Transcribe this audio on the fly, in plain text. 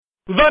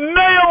The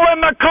nail in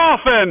the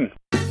coffin!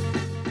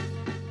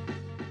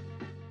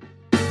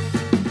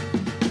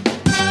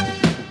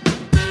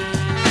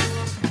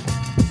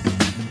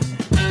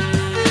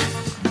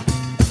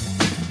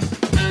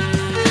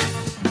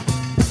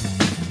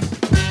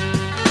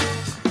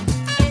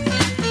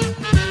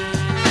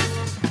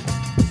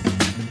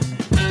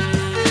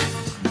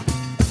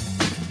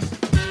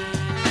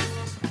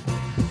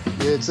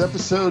 It's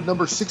episode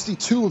number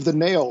 62 of The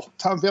Nail.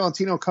 Tom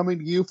Valentino coming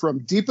to you from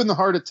deep in the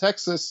heart of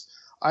Texas.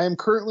 I am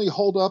currently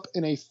holed up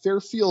in a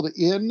Fairfield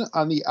Inn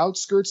on the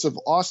outskirts of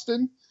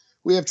Austin.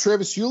 We have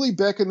Travis Yulee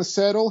back in the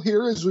saddle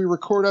here as we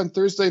record on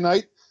Thursday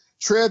night.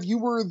 Trav, you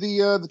were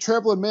the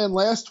traveling man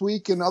last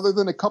week, and other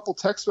than a couple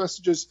text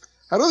messages,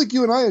 I don't think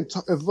you and I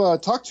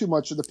have talked too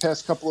much in the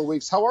past couple of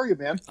weeks. How are you,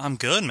 man? I'm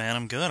good, man.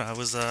 I'm good. I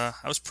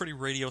was pretty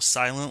radio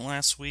silent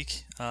last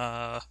week,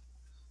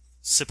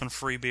 sipping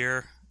free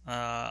beer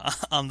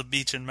on the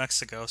beach in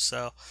Mexico,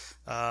 so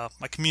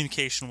my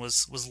communication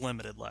was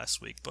limited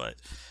last week, but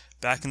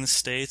back in the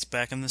States,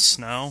 back in the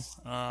snow,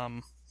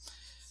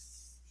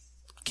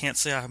 can't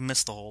say I've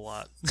missed a whole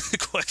lot,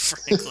 quite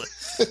frankly.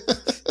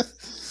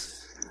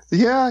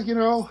 Yeah, you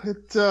know,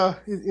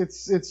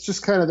 it's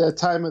just kind of that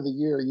time of the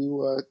year.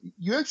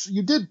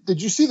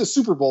 Did you see the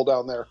Super Bowl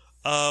down there?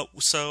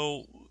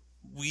 So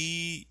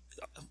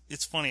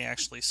it's funny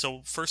actually.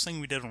 So first thing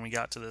we did when we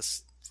got to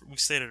this, we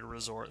stayed at a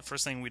resort. The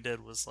first thing we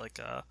did was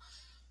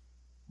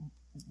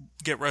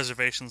get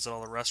reservations at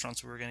all the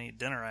restaurants we were going to eat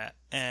dinner at,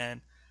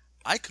 and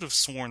I could have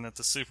sworn that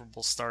the Super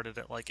Bowl started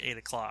at like 8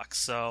 o'clock.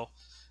 So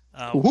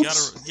we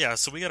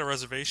got a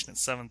reservation at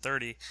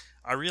 7:30.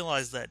 I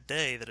realized that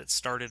day that it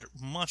started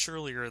much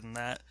earlier than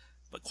that,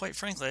 but quite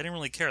frankly, I didn't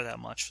really care that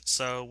much.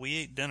 So we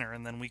ate dinner,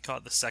 and then we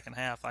caught the second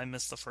half. I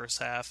missed the first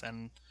half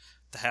and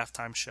the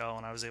halftime show,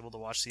 and I was able to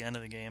watch the end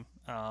of the game.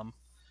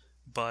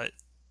 But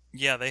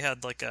yeah, they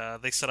had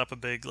they set up a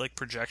big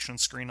projection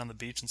screen on the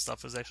beach and stuff.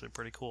 It was actually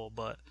pretty cool.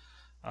 But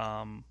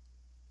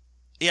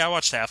yeah, I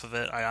watched half of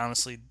it. I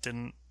honestly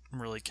didn't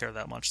really care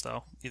that much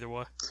though, either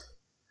way.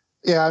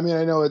 Yeah, I mean,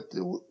 I know it.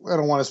 I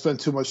don't want to spend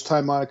too much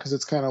time on it because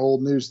it's kind of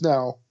old news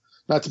now.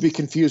 Not to be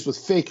confused with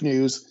fake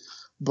news,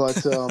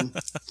 but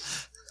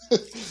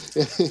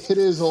it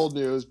is old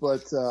news.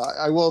 But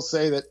I will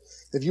say that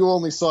if you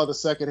only saw the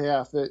second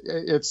half,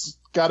 it's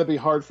got to be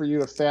hard for you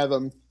to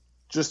fathom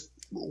just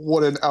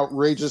what an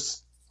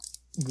outrageous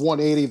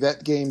 180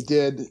 that game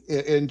did,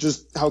 and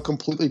just how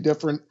completely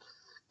different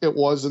it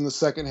was in the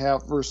second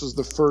half versus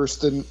the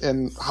first,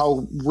 and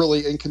how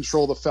really in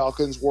control the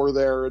Falcons were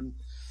there, and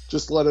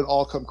just let it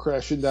all come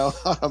crashing down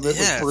on them. It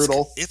was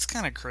brutal. It's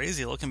kind of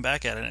crazy looking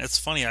back at it. It's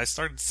funny, I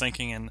started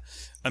thinking, and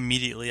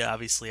immediately,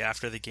 obviously,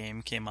 after the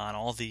game came on,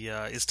 all the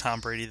is Tom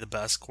Brady the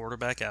best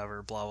quarterback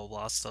ever, blah, blah,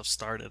 blah stuff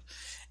started.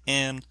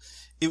 And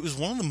it was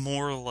one of the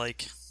more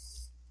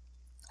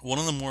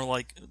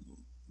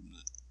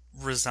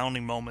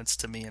resounding moments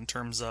to me in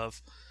terms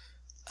of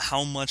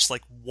how much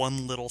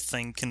one little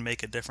thing can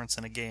make a difference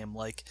in a game.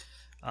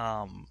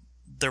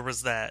 There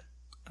was a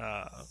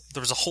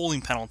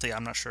holding penalty.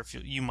 I'm not sure if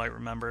you might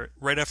remember it,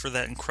 right after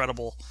that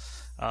incredible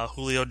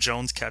Julio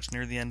Jones catch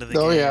near the end of the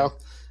game. Oh yeah.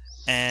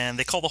 And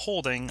they called a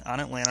holding on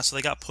Atlanta, so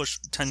they got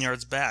pushed 10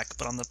 yards back.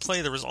 But on the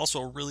play, there was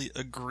also a really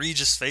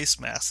egregious face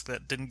mask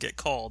that didn't get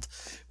called,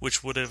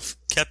 which would have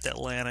kept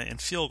Atlanta in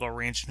field goal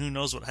range, and who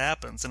knows what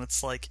happens. And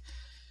it's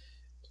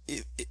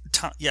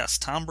yes,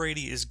 Tom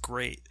Brady is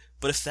great,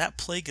 but if that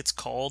play gets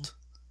called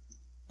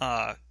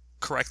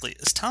correctly,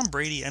 is Tom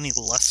Brady any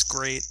less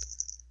great?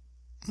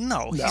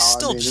 No, he's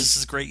still just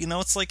as great. You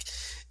know, it's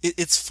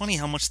it's funny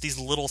how much these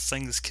little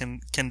things can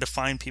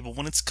define people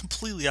when it's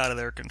completely out of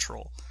their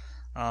control.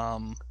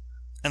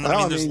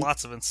 There's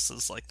lots of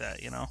instances like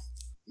that, you know.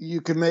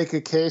 You can make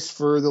a case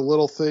for the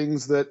little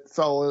things that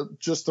fell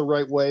just the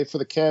right way for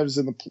the Cavs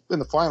in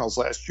the finals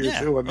last year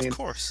too. I mean, of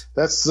course,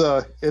 that's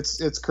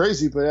it's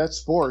crazy, but that's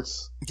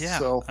sports. Yeah,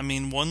 so. I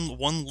mean,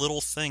 one little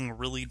thing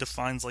really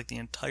defines the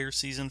entire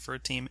season for a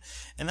team,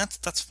 and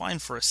that's fine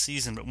for a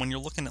season. But when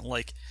you're looking at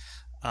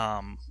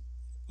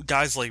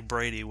guys like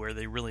Brady, where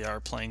they really are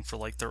playing for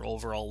their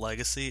overall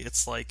legacy,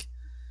 it's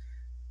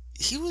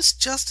he was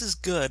just as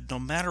good no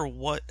matter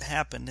what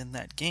happened in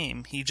that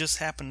game. He just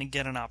happened to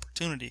get an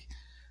opportunity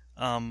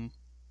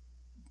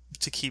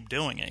to keep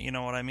doing it. You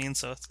know what I mean?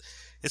 So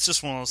it's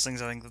just one of those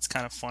things I think that's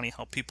kind of funny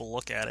how people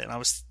look at it. And I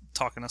was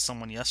talking to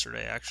someone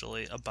yesterday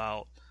actually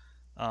about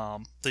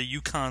the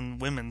UConn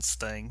women's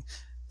thing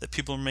that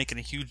people are making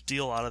a huge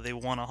deal out of. They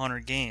won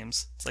 100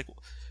 games. It's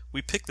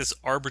we picked this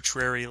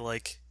arbitrary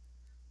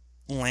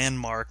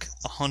landmark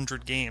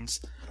 100 games.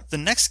 The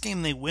next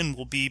game they win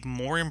will be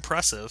more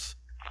impressive.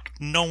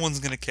 No one's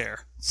gonna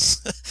care.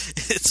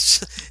 It's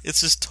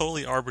just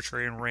totally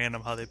arbitrary and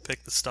random how they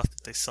pick the stuff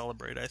that they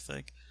celebrate, I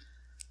think.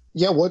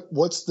 Yeah,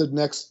 what's the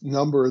next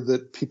number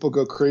that people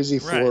go crazy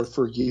for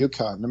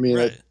UConn? I mean,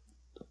 right.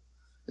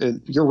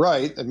 You're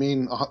right. I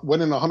mean,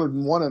 winning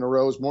 101 in a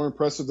row is more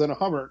impressive than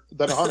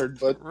 100,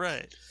 but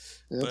right.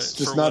 It's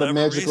just not a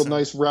magical,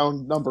 nice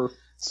round number.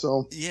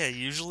 So yeah,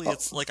 usually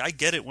it's I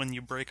get it when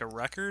you break a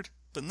record,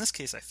 But in this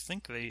case, I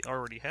think they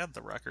already had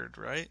the record,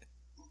 right?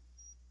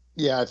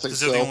 Yeah, I think because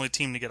so. they're the only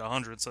team to get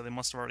 100, so they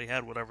must have already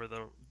had whatever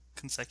the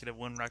consecutive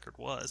win record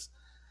was.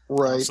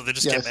 Right. So they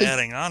just kept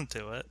adding on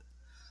to it.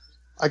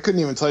 I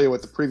couldn't even tell you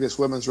what the previous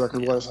women's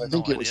record was. I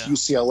think it was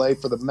UCLA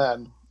for the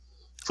men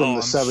from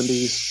the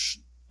 70s.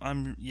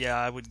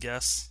 I would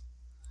guess.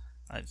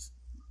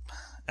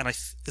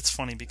 It's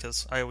funny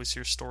because I always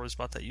hear stories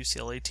about that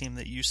UCLA team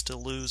that used to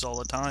lose all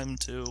the time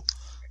to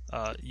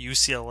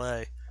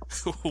UCLA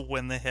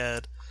when they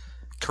had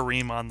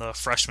Kareem on the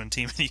freshman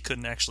team and he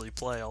couldn't actually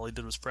play. All he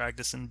did was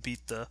practice and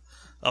beat the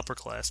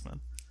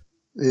upperclassmen.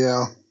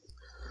 Yeah.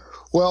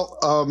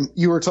 Well,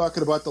 you were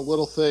talking about the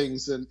little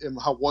things and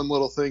how one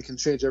little thing can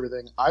change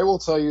everything. I will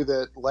tell you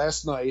that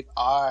last night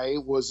I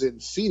was in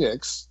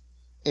Phoenix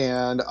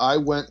and I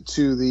went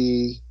to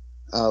the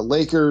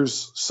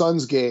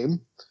Lakers-Suns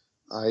game.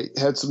 I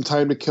had some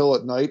time to kill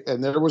at night,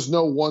 and there was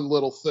no one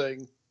little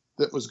thing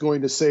that was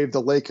going to save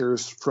the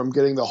Lakers from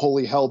getting the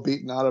holy hell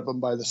beaten out of them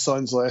by the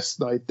Suns last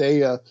night.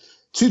 They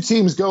two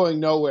teams going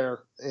nowhere,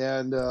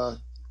 and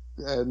the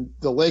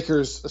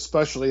Lakers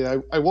especially.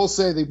 I will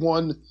say the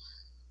one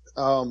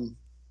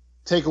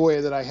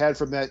takeaway that I had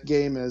from that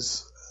game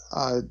is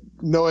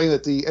knowing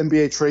that the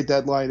NBA trade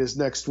deadline is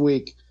next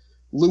week.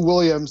 Lou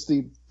Williams,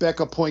 the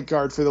backup point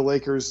guard for the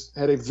Lakers,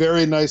 had a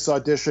very nice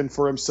audition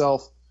for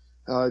himself,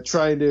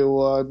 trying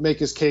to make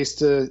his case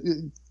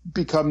to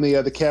become the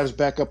Cavs'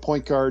 backup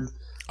point guard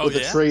with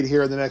a trade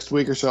here in the next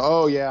week or so.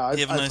 Oh yeah,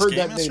 I've heard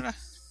that name.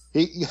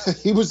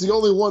 He was the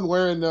only one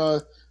wearing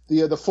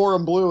the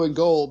Forum blue and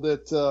gold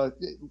that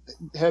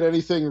had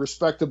anything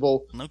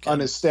respectable on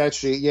his stat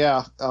sheet.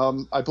 Yeah,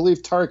 I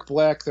believe Tariq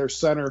Black, their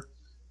center,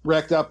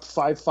 racked up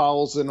 5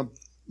 fouls in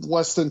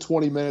less than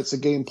 20 minutes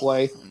of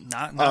gameplay.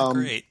 Not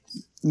great.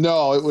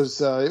 No, it was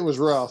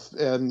rough,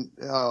 and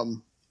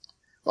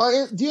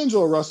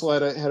D'Angelo Russell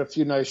had a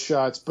few nice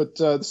shots, but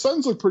the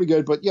Suns look pretty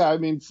good. But yeah, I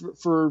mean,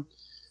 for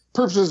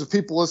purposes of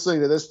people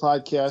listening to this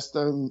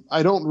podcast,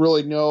 I don't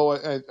really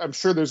know. I'm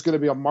sure there's going to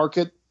be a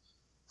market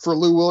for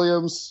Lou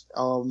Williams.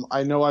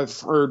 I know I've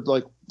heard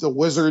like the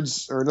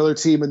Wizards or another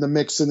team in the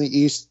mix in the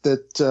East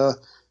that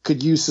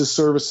could use his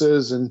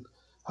services, and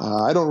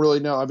I don't really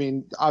know. I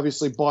mean,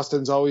 obviously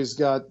Boston's always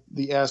got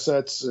the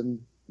assets,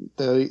 and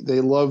they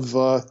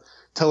love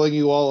telling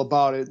you all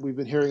about it. We've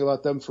been hearing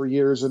about them for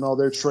years and all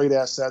their trade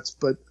assets,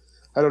 but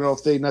I don't know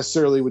if they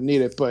necessarily would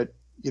need it. But,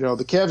 you know,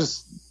 the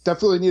Cavs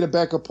definitely need a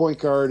backup point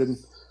guard, and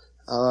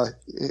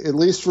at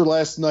least for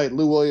last night,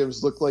 Lou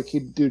Williams looked like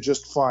he'd do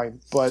just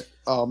fine. But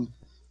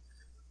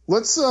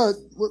let's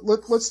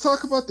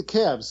talk about the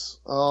Cavs.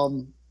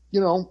 You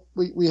know,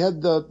 we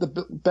had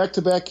the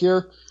back-to-back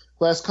here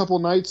last couple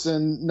nights,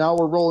 and now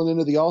we're rolling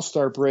into the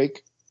All-Star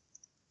break.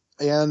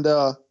 And,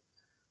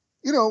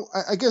 you know,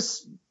 I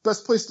guess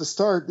best place to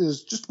start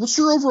is just what's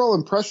your overall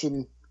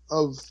impression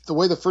of the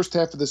way the first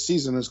half of the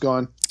season has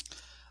gone?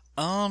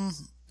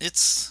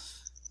 It's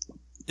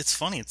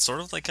funny. It's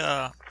sort of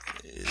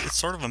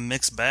a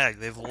mixed bag.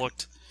 They've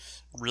looked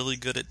really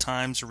good at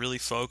times, really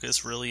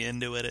focused, really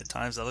into it at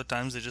times. Other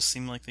times they just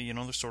seem like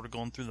they're sort of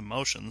going through the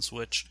motions,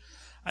 which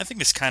I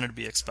think is kind of to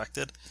be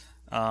expected.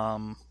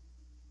 They've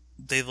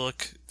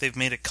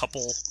made a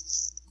couple.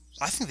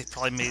 I think they've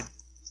probably made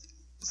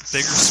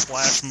bigger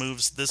splash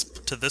moves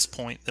to this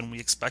point than we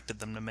expected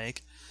them to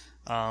make,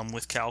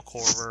 with Cal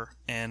Korver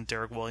and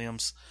Derek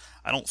Williams.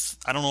 I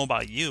don't know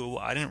about you.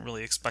 I didn't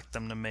really expect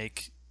them to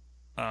make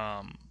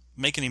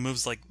any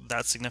moves like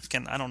that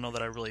significant. I don't know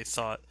that I really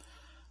thought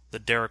the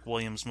Derek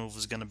Williams move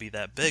was going to be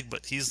that big,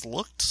 but he's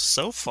looked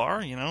so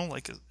far,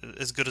 like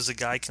as good as a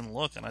guy can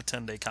look on a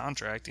 10-day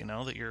contract,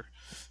 that you're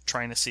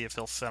trying to see if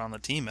he'll fit on the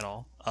team at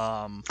all.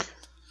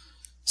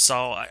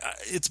 So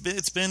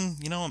it's been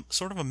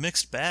sort of a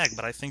mixed bag,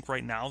 but I think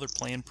right now they're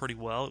playing pretty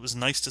well. It was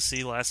nice to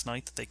see last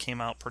night that they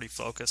came out pretty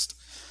focused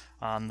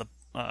on the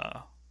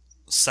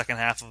second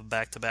half of a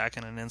back-to-back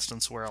in an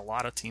instance where a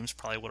lot of teams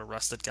probably would have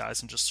rested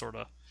guys and just sort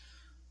of,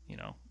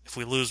 if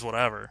we lose,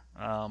 whatever.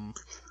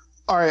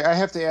 All right, I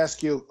have to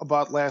ask you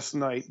about last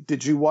night.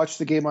 Did you watch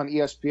the game on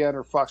ESPN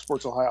or Fox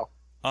Sports Ohio?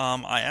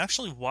 I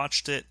actually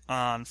watched it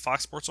on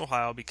Fox Sports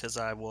Ohio because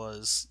I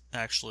was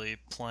actually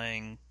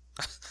playing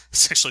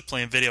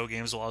video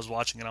games while I was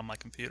watching it on my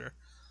computer.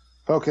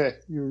 Okay,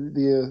 you're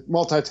the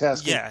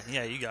multitasking.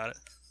 Yeah, you got it.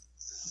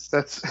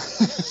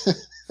 That's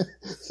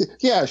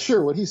yeah,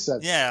 sure. What he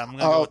said. Yeah, I'm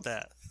gonna go with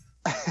that.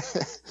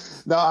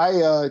 No,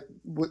 I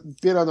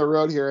been on the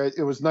road here.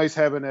 It was nice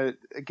having a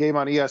game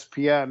on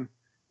ESPN,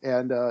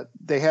 and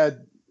they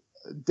had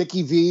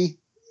Dickie V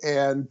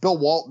and Bill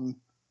Walton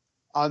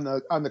on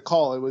the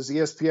call. It was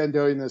ESPN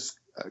doing this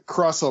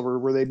crossover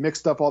where they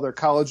mixed up all their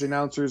college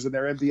announcers and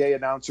their NBA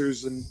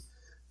announcers and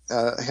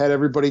had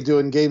everybody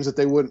doing games that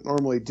they wouldn't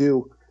normally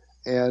do.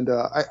 And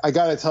I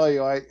got to tell you,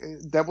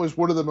 that was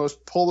one of the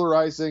most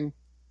polarizing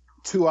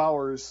 2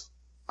 hours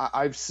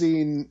I've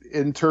seen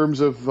in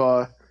terms of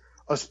a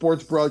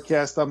sports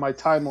broadcast on my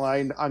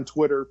timeline on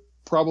Twitter,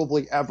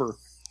 probably ever.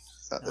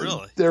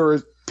 Really? There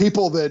were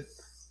people that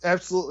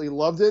absolutely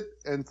loved it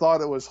and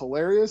thought it was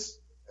hilarious.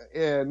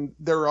 And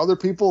there are other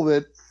people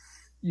that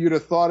you'd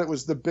have thought it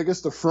was the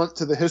biggest affront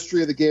to the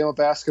history of the game of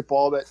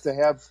basketball that to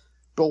have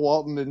Bill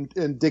Walton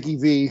and Dickie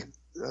V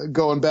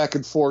going back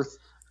and forth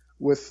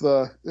with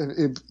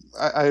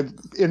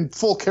in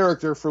full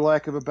character, for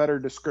lack of a better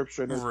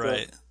description.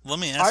 Right. Let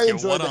me ask you, I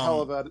enjoyed the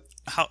hell of it.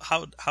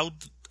 How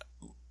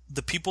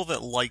the people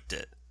that liked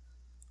it,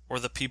 or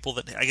the people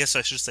that, I guess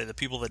I should say the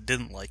people that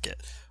didn't like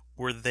it,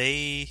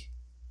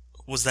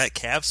 was that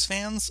Cavs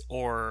fans,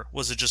 or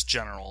was it just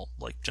general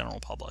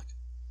public?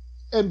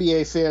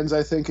 NBA fans,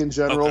 I think, in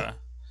general. Okay.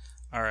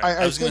 All right.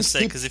 I was going to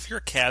say, because if you're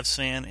a Cavs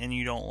fan and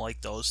you don't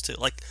like those two,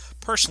 like,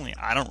 personally,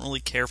 I don't really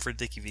care for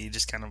Dickie V.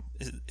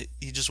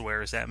 He just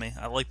wears at me.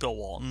 I like Bill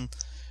Walton.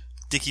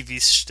 Dickie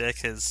V's shtick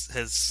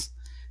has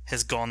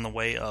gone the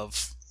way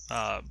of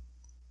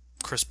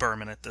Chris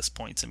Berman at this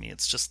point to me.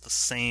 It's just the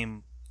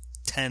same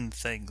 10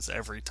 things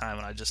every time,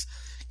 and I just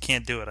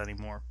can't do it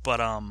anymore. But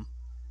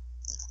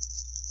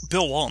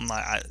Bill Walton,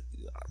 I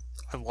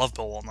love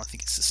Bill Walton. I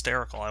think he's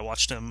hysterical. I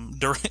watched him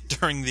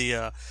during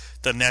the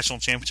national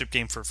championship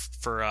game for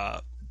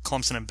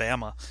Clemson and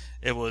Bama.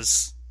 It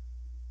was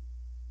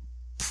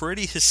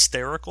pretty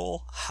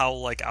hysterical how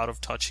like out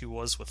of touch he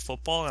was with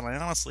football, and I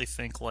honestly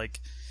think like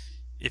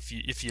if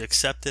you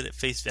accept it at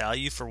face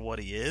value for what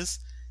he is,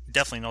 he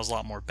definitely knows a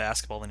lot more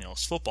basketball than he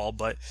knows football.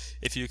 But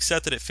if you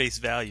accept it at face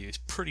value, he's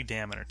pretty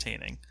damn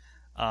entertaining.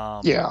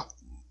 Yeah.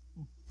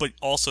 But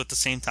also at the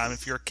same time,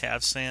 if you're a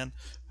Cavs fan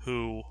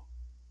who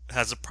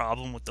has a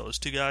problem with those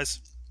two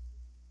guys,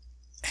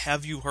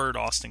 have you heard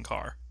Austin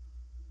Carr?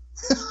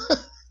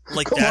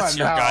 Like, that's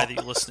your guy that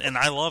you listen. And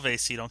I love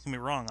AC. Don't get me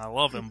wrong, I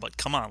love him. But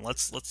come on,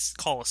 let's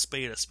call a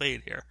spade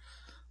here.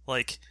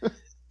 Like,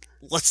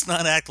 let's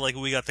not act like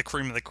we got the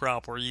cream of the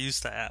crop we're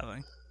used to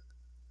having.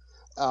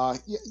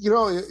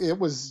 It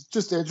was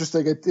just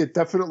interesting. It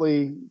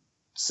definitely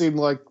seemed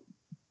like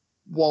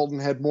Walton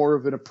had more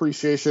of an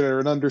appreciation or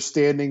an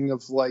understanding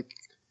of like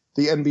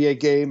the NBA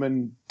game,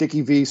 and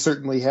Dickie V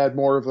certainly had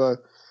more of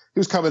he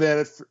was coming at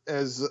it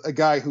as a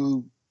guy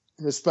who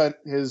has spent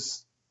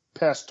his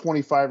past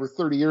 25 or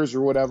 30 years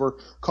or whatever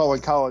calling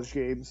college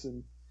games.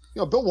 And,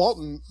 Bill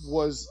Walton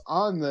was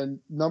on the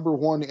number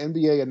one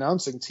NBA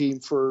announcing team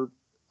for,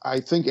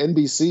 I think,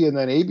 NBC and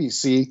then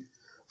ABC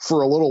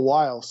for a little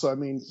while. So, I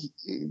mean,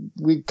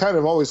 we kind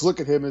of always look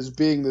at him as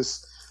being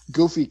this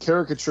goofy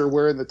caricature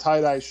wearing the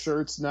tie-dye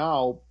shirts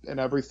now and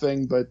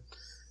everything. But,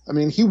 I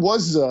mean, he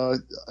was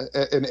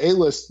an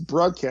A-list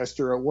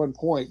broadcaster at one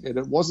point, and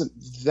it wasn't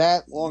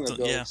that long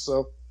ago. Yeah.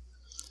 So,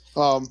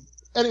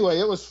 anyway,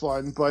 it was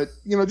fun. But,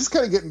 just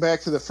kind of getting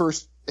back to the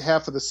first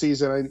half of the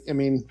season, I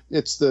mean,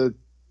 it's the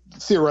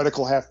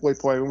theoretical halfway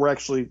point, and we're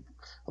actually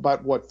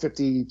about,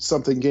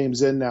 50-something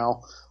games in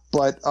now.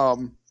 But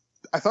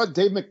I thought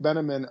Dave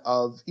McMenamin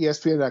of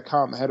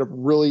ESPN.com had a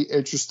really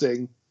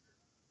interesting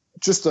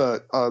just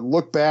a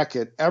look back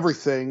at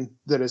everything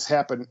that has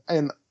happened.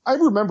 And I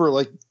remember,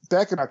 like,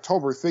 back in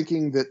October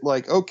thinking that,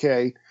 like,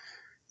 okay,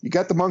 you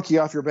got the monkey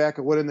off your back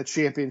of winning the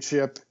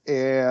championship,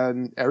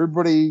 and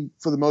everybody,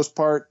 for the most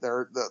part,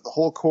 the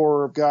whole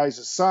core of guys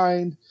is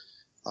signed.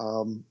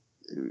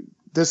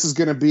 This is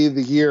going to be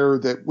the year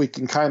that we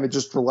can kind of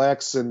just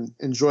relax and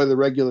enjoy the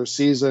regular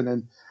season.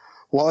 And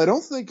while I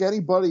don't think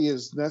anybody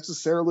is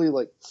necessarily,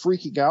 like,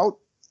 freaking out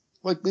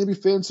like maybe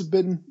fans have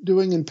been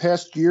doing in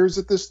past years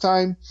at this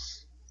time,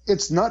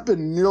 it's not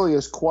been nearly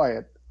as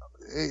quiet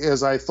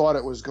as I thought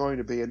it was going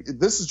to be. And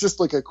this is just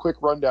like a quick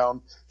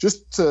rundown,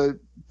 just to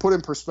put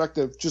in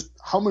perspective just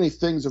how many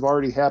things have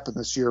already happened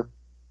this year.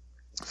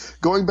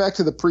 Going back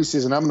to the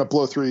preseason, I'm going to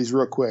blow through these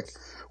real quick.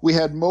 We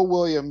had Mo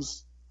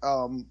Williams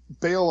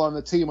bail on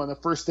the team on the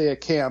first day of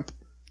camp.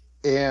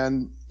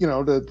 And,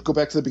 to go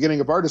back to the beginning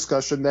of our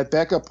discussion, that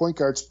backup point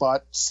guard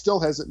spot still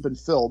hasn't been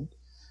filled.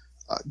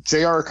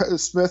 J.R.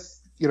 Smith,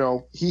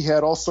 he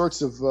had all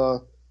sorts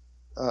of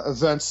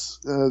events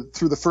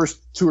through the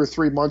first 2 or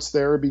 3 months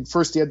there. I mean,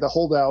 first he had the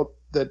holdout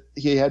that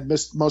he had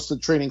missed most of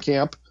the training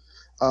camp.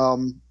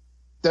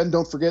 Then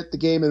don't forget the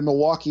game in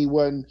Milwaukee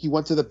when he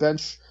went to the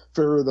bench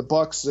for the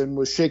Bucks and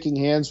was shaking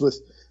hands with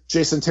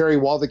Jason Terry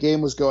while the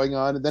game was going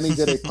on. And then he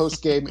did a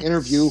post-game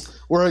interview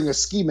wearing a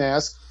ski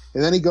mask.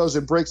 And then he goes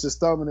and breaks his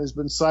thumb and has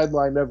been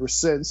sidelined ever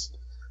since.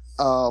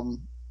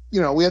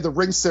 We had the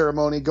ring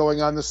ceremony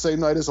going on the same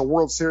night as a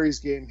World Series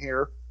game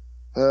here.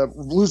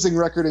 Losing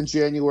record in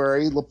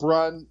January.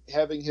 LeBron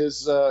having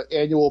his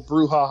annual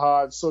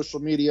brouhaha on social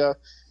media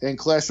and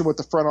clashing with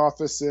the front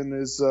office in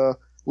his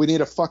we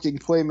need a fucking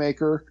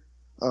playmaker.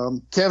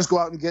 Cavs go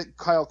out and get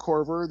Kyle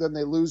Korver. Then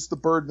they lose the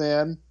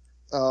Birdman.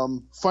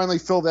 Finally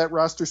fill that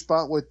roster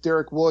spot with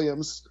Derek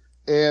Williams.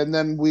 And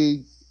then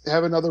we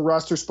have another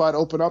roster spot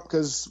open up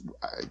because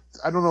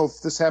I don't know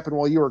if this happened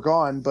while you were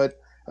gone, but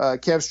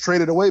Cavs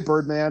traded away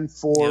Birdman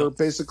for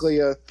basically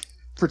a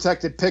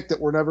protected pick that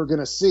we're never going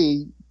to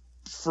see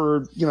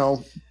for,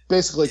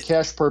 basically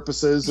cash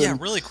purposes. Yeah,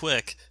 really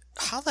quick.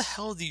 How the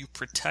hell do you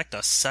protect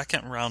a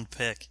second-round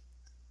pick?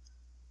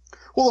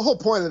 Well, the whole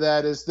point of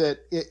that is that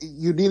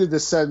you needed to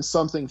send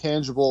something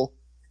tangible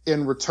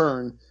in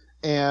return.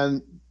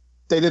 And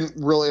they didn't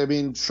really. I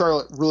mean,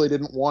 Charlotte really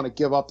didn't want to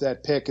give up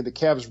that pick, and the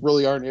Cavs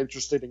really aren't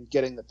interested in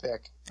getting the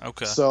pick.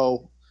 Okay.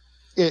 So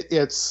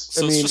it's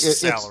just a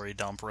salary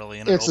dump, really.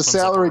 And it's a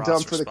salary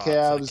dump for for the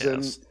Cavs,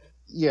 and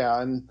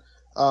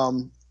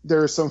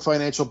there are some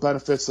financial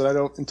benefits that I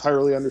don't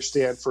entirely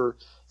understand for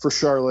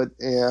Charlotte,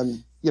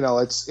 and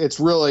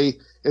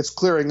it's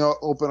clearing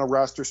open a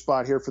roster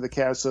spot here for the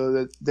Cavs so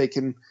that they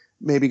can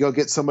maybe go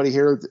get somebody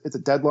here at the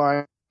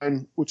deadline,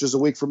 which is a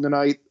week from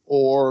tonight,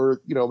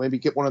 or maybe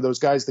get one of those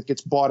guys that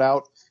gets bought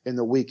out in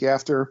the week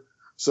after.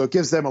 So it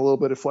gives them a little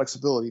bit of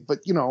flexibility. But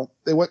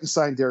they went and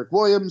signed Derek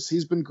Williams.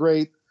 He's been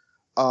great.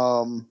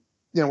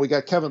 We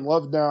got Kevin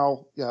Love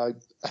now.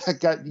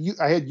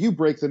 I had you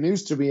break the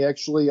news to me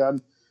actually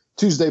on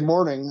Tuesday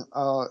morning.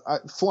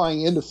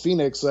 Flying into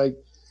Phoenix, I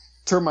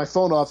turned my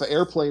phone off of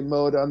airplane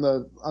mode on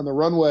the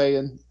runway,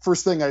 and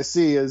first thing I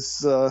see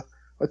is a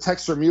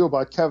text from you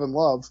about Kevin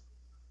Love.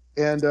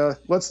 And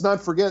let's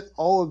not forget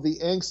all of the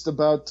angst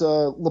about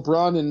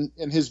LeBron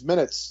and his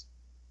minutes.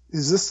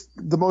 Is this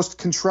the most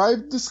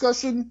contrived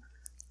discussion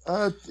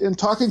and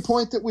talking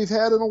point that we've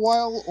had in a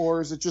while,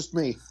 or is it just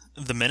me?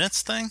 The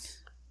minutes thing?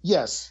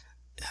 Yes.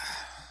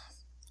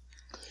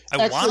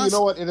 Actually, you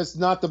know what? And it's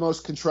not the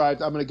most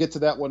contrived. I'm going to get to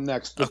that one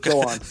next, but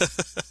go on.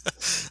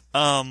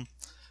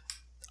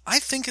 I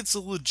think it's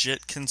a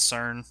legit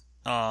concern,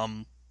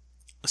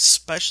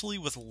 especially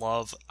with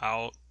Love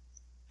out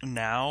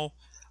now.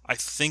 I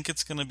think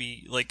it's going to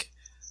be like,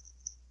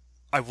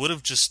 I would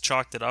have just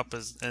chalked it up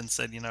and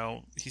said,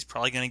 he's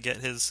probably going to get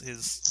his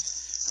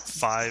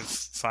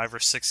 5 or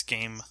 6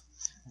 game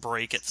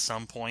break at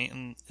some point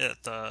and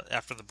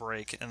after the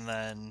break, and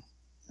then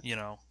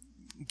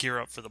gear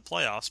up for the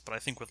playoffs. But I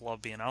think with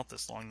Love being out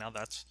this long now,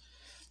 that's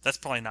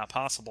probably not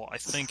possible. I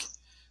think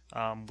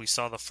we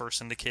saw the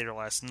first indicator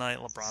last night.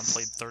 LeBron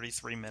played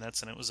 33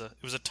 minutes, and it was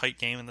a tight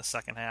game in the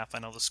second half. I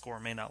know the score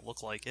may not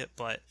look like it,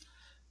 but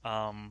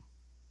Cavs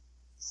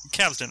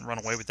didn't run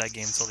away with that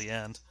game until the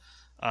end,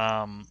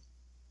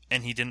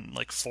 and he didn't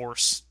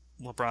force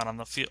LeBron on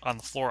the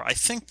floor. I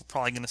think we're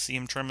probably going to see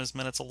him trim his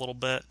minutes a little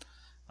bit.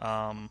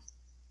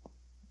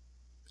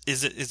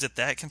 Is it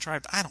that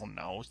contrived? I don't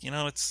know.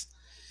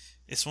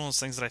 It's one of those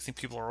things that I think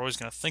people are always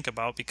going to think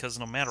about, because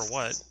no matter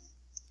what,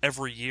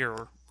 every year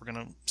we're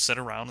going to sit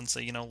around and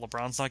say,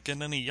 LeBron's not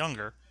getting any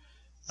younger.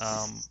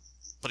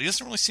 But he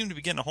doesn't really seem to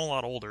be getting a whole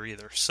lot older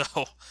either. So,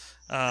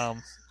 I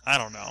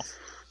don't know.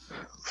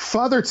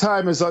 Father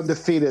Time is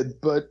undefeated,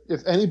 but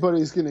if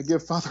anybody's going to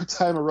give Father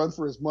Time a run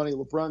for his money,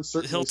 LeBron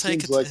certainly he'll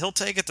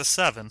take it to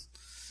 7.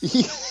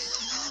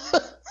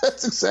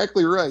 That's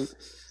exactly right.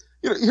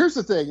 Here's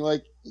the thing.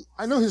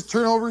 I know his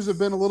turnovers have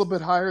been a little bit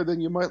higher than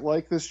you might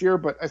like this year,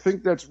 but I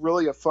think that's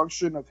really a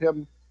function of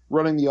him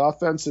running the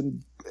offense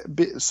and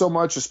so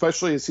much,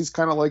 especially as he's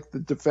kind of like the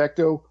de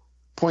facto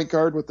point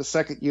guard with the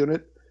second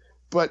unit.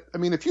 But,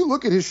 if you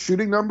look at his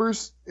shooting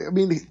numbers,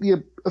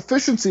 the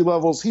efficiency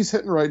levels he's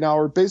hitting right now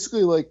are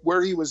basically like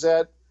where he was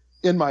at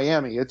in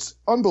Miami. It's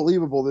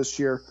unbelievable this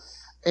year.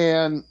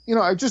 And,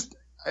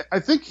 I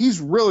think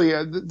he's really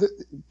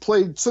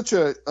played such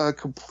a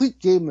complete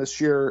game this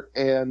year.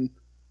 And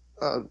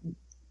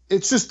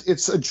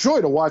it's a joy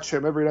to watch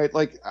him every night.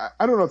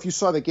 I don't know if you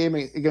saw the game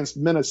against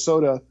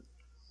Minnesota.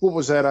 What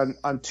was that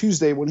on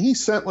Tuesday, when he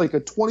sent a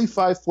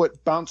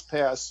 25-foot bounce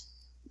pass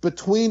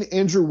between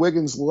Andrew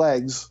Wiggins'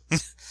 legs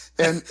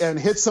and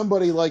hit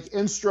somebody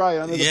in stride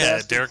under the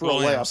basket Derek for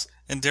Williams.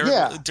 a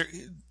layup.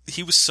 And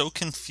he was so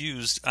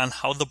confused on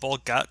how the ball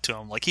got to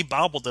him. He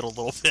bobbled it a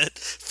little bit,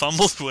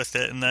 fumbled with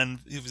it, and then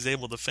he was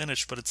able to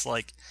finish. But it's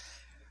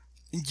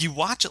you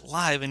watch it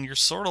live and you're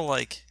sort of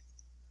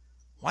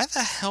why the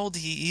hell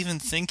did he even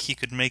think he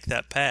could make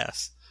that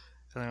pass?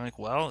 And they're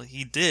well,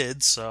 he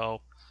did,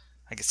 so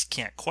I guess you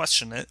can't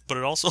question it. But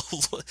it also,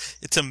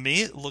 to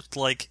me, it looked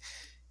like,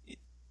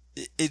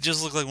 it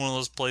just looked like one of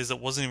those plays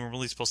that wasn't even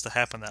really supposed to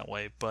happen that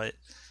way. But,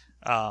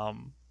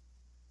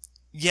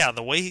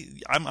 the way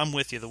I'm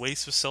with you. The way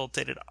he's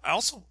facilitated.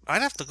 I'd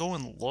have to go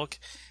and look,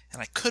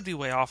 and I could be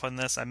way off on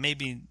this. I may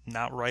be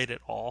not right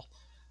at all.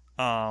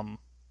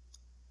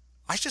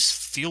 I just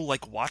feel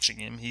like watching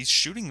him. He's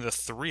shooting the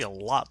 3 a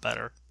lot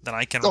better than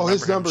I can remember.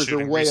 His numbers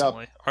him are way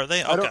recently. up. Are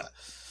they? Okay.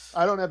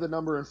 I don't have the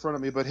number in front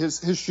of me, but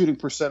his shooting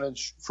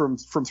percentage from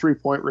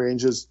 3-point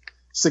range is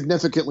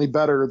significantly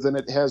better than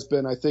it has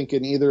been, I think,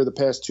 in either of the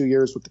past 2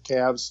 years with the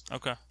Cavs.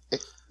 Okay.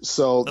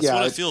 So that's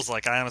what it feels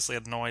like. I honestly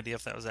had no idea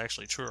if that was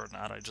actually true or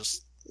not. I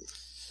just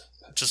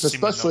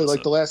especially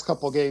the last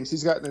couple of games,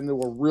 he's gotten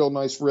into a real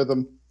nice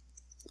rhythm.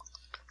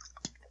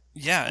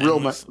 Yeah,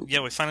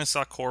 we finally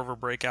saw Korver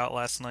break out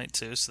last night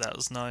too, so that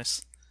was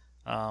nice.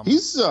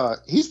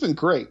 He's been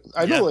great.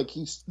 I know,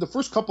 the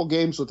first couple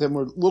games with him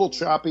were a little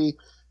choppy,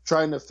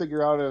 trying to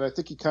figure out, and I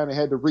think he kind of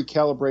had to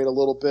recalibrate a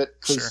little bit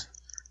because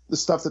the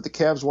stuff that the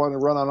Cavs want to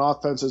run on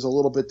offense is a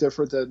little bit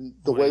different than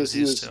the ways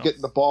he was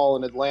getting the ball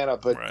in Atlanta.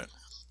 But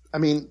I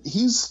think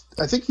he's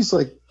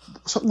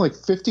something like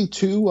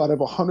 52 out of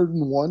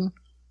 101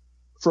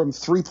 from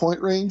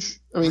 3-point range.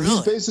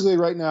 He's basically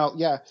right now,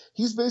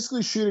 he's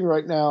basically shooting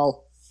right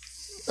now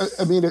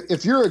I mean,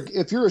 if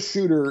you're a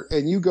shooter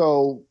and you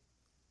go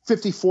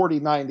 50, 40,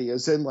 90,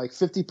 as in like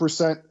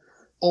 50%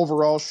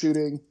 overall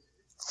shooting,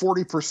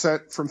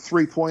 40% from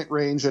 3-point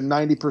range, and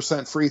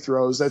 90% free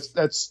throws,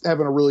 that's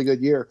having a really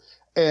good year.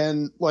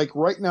 And like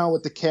right now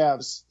with the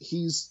Cavs,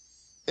 he's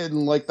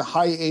in like the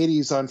high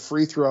 80s on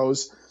free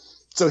throws.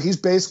 So he's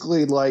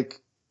basically like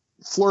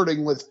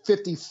flirting with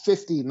 50,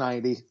 50,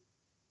 90.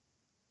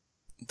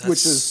 That's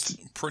which is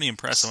pretty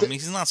impressive. I mean,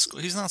 he's not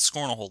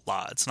scoring a whole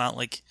lot. It's not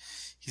like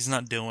he's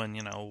not doing,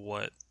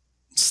 what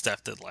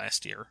Steph did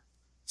last year.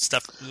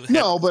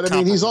 No, but I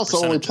mean, he's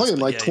also only playing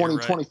like 20,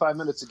 right. 25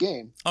 minutes a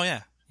game. Oh,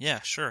 yeah. Yeah,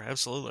 sure.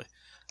 Absolutely.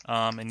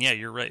 And yeah,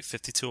 you're right.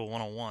 52 of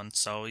 101.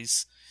 So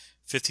he's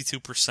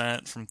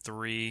 52% from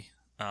three,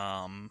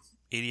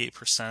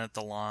 88% at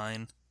the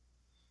line,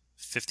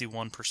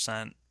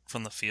 51%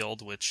 from the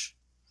field, which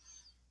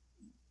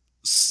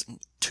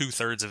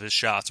 2/3 of his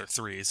shots are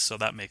threes, so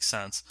that makes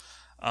sense.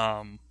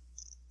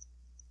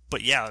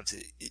 But yeah,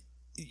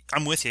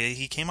 I'm with you.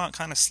 He came out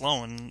kind of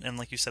slow, and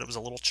like you said, it was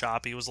a little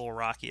choppy. It was a little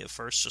rocky at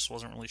first. Just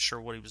wasn't really sure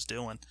what he was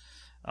doing.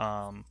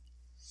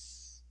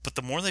 But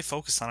the more they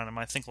focus on him,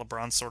 I think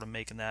LeBron's sort of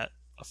making that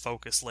a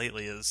focus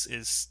lately.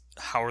 Is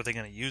how are they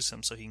going to use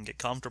him so he can get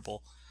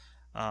comfortable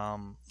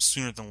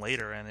sooner than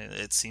later? And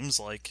it seems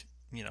like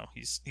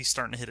he's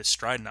starting to hit his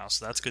stride now,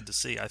 so that's good to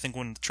see. I think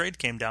when the trade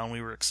came down,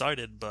 we were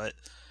excited, but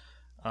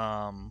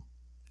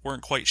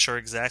weren't quite sure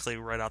exactly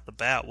right out the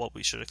bat what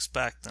we should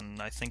expect.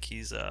 And I think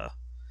he's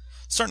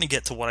starting to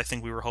get to what I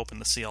think we were hoping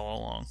to see all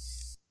along.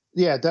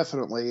 Yeah,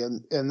 definitely.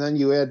 And then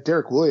you add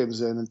Derek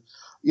Williams in, and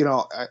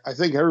I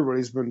think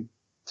everybody's been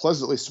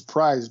pleasantly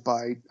surprised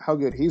by how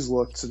good he's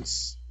looked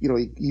since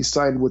he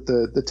signed with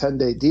the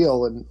 10-day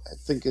deal, and I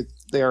think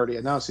they already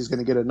announced he's going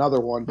to get another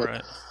one. But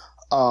right.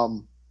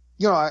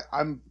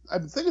 I'm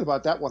thinking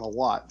about that one a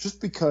lot,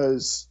 just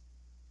because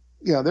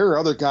there are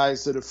other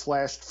guys that have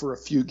flashed for a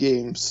few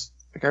games.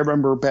 Like I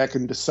remember back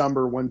in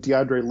December when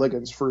DeAndre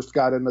Liggins first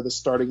got into the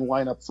starting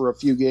lineup for a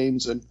few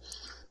games, and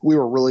we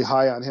were really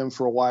high on him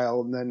for a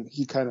while, and then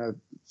he kind of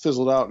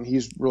fizzled out, and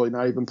he's really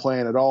not even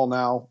playing at all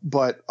now.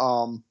 But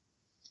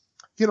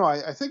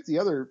I think the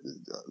other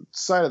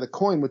side of the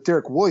coin with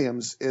Derek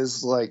Williams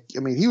is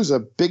he was a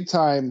big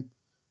time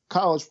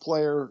college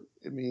player.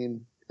 I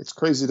mean, it's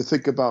crazy to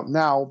think about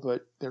now,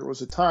 but there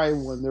was a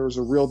time when there was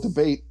a real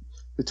debate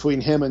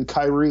between him and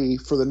Kyrie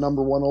for the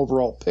number 1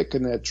 overall pick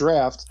in that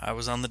draft. I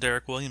was on the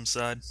Derek Williams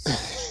side.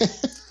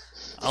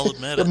 I'll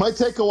admit it. It might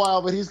take a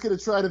while, but he's going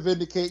to try to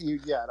vindicate you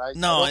yet. I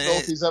don't know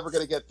if he's ever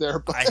going to get there.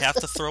 But I have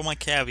to throw my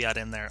caveat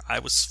in there. I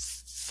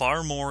was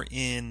far more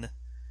in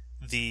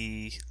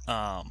the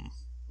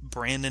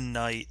Brandon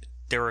Knight,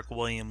 Derek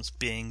Williams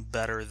being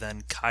better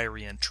than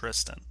Kyrie and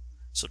Tristan.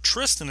 So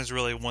Tristan is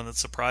really one that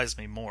surprised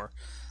me more.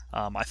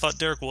 I thought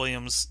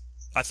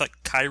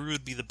Kyrie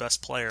would be the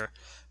best player,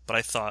 but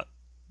I thought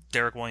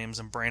Derek Williams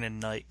and Brandon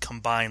Knight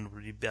combined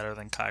would be better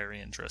than Kyrie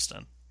and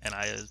Tristan. And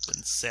I have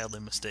been sadly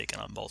mistaken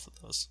on both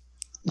of those.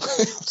 I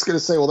was going to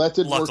say, well, that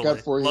didn't work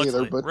out for you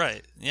either. But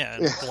right, yeah,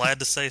 I'm glad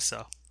to say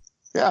so.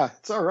 Yeah,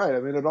 it's all right.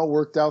 I mean, it all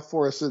worked out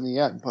for us in the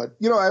end. But,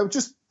 I would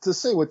just to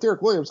say with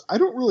Derek Williams, I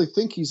don't really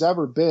think he's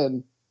ever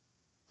been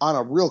on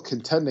a real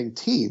contending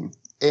team.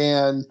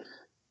 And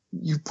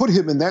you put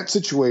him in that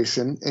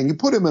situation, and you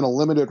put him in a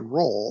limited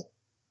role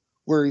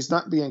where he's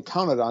not being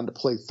counted on to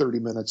play 30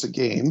 minutes a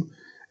game.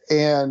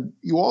 And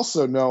you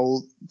also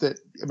know that,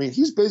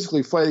 he's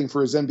basically fighting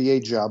for his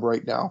NBA job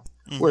right now,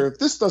 where if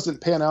this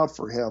doesn't pan out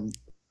for him,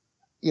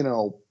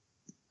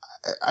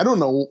 I don't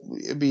know.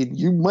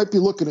 You might be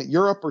looking at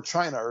Europe or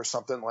China or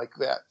something like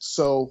that.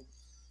 So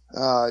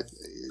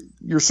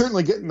you're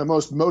certainly getting the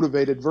most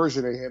motivated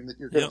version of him that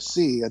you're going to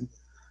see. And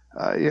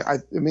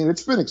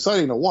it's been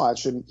exciting to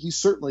watch, and he's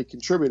certainly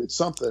contributed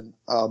something.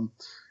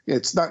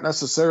 It's not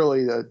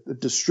necessarily a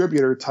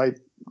distributor type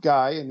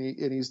guy, and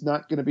he's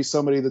not going to be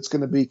somebody that's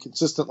going to be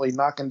consistently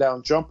knocking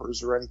down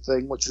jumpers or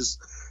anything, which is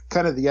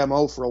kind of the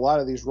MO for a lot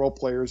of these role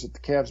players that the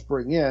Cavs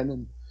bring in.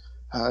 And,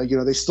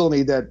 they still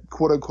need that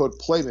quote unquote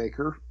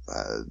playmaker,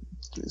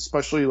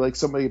 especially like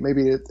somebody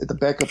maybe at the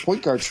backup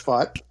point guard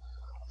spot.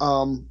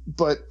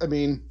 But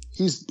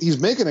he's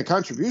making a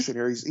contribution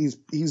here.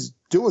 He's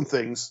doing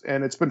things,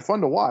 and it's been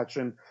fun to watch.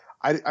 And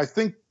I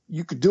think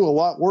you could do a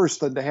lot worse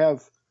than to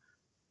have,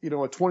 a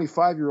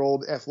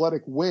 25-year-old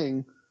athletic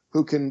wing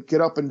who can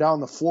get up and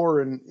down the floor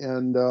and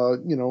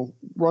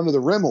run to the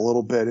rim a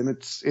little bit. And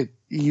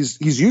he's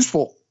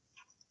useful.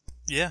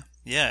 Yeah,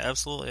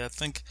 absolutely. I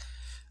think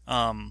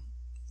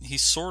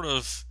he's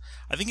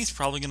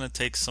probably going to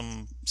take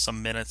some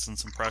minutes and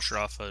some pressure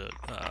off of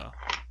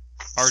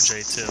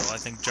RJ too. I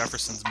think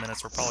Jefferson's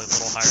minutes were probably a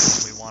little higher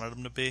than we wanted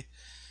them to be,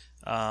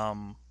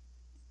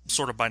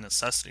 sort of by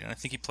necessity. And I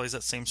think he plays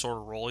that same sort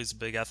of role. He's a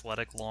big,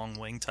 athletic, long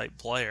wing type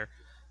player.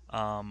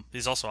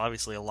 He's also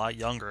obviously a lot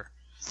younger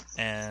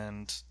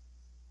and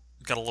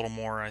got a little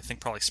more, I think,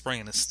 probably spring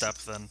in his step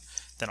than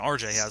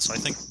RJ has. So I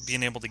think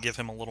being able to give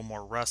him a little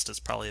more rest is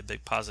probably a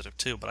big positive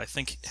too. But I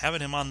think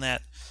having him on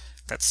that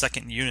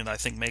second unit, I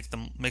think makes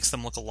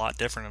them look a lot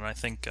different. And I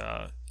think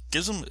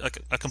gives them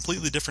a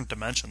completely different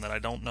dimension that I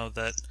don't know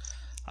that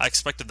I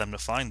expected them to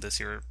find this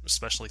year,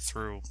 especially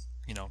through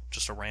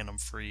just a random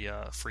free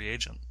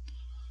agent.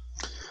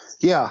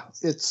 Yeah,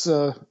 it's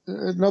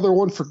another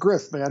one for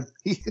Griff, man.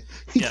 He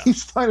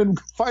keeps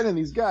finding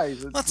these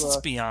guys. Let's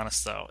be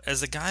honest, though.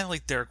 As a guy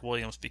like Derek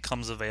Williams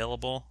becomes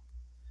available,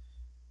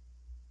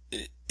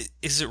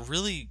 is it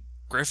really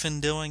Griffin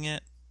doing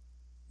it?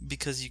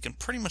 Because you can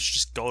pretty much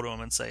just go to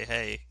him and say,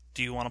 hey,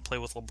 do you want to play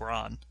with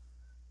LeBron?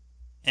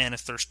 And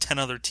if there's 10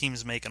 other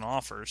teams making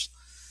offers,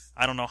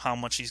 I don't know how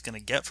much he's going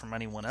to get from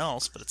anyone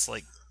else, but it's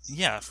like,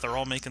 yeah, if they're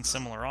all making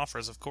similar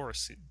offers, of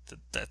course,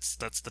 that's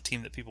the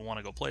team that people want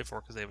to go play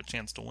for because they have a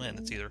chance to win.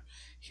 It's either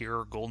here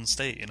or Golden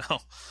State,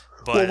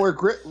 But where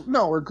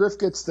Griff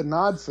gets the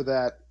nod for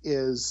that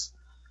is,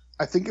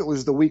 I think it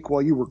was the week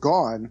while you were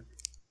gone,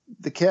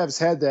 the Cavs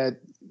had that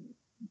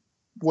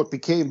what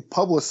became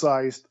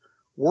publicized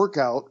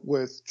workout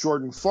with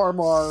Jordan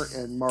Farmar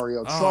and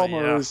Mario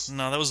Chalmers. Yeah.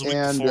 No, that was the week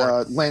and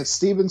before. Lance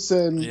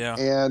Stevenson. Yeah.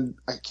 And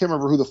I can't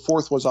remember who the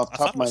fourth was off the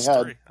top of my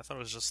head. 3. I thought it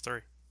was just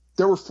 3.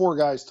 There were 4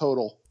 guys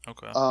total.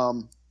 Okay.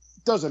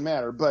 Doesn't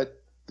matter,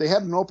 but they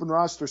had an open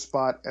roster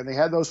spot, and they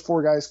had those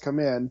 4 guys come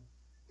in,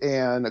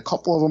 and a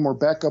couple of them were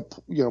backup,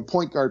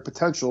 point guard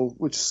potential,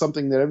 which is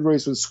something that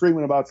everybody's been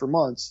screaming about for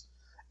months.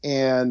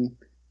 And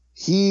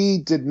he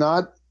did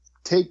not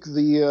take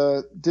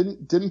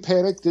didn't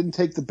panic, didn't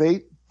take the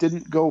bait,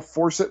 didn't go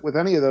force it with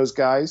any of those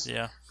guys.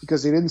 Yeah.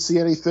 Because he didn't see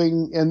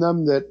anything in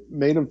them that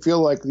made him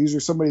feel like these are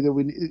somebody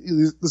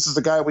that this is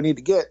the guy we need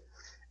to get.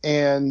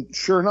 And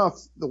sure enough,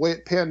 the way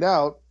it panned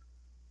out,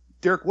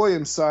 Derek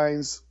Williams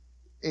signs,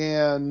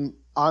 and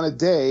on a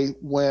day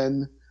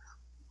when,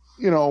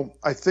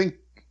 I think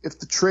if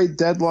the trade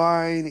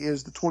deadline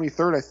is the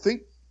 23rd, I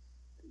think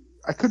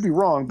I could be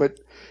wrong, but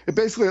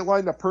it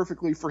lined up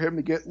perfectly for him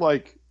to get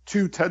like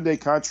 2 10-day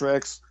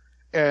contracts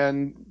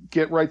and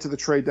get right to the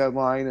trade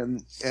deadline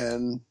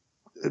and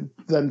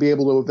then be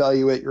able to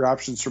evaluate your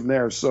options from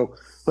there. So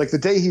like the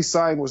day he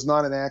signed was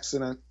not an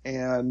accident,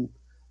 and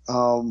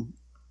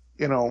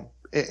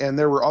and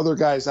there were other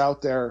guys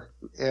out there,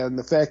 and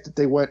the fact that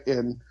they went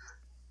and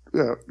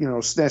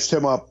snatched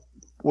him up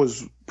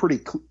was pretty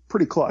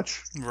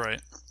clutch.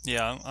 Right.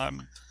 Yeah.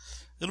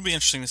 It'll be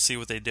interesting to see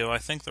what they do. I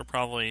think they're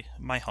probably,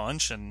 my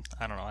hunch, and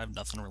I don't know, I have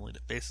nothing really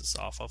to base this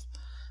off of,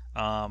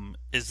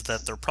 is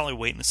that they're probably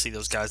waiting to see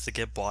those guys that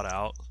get bought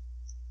out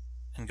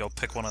and go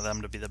pick one of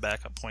them to be the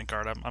backup point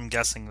guard. I'm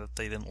guessing that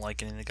they didn't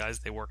like any of the guys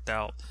they worked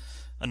out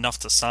enough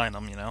to sign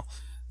them,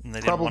 and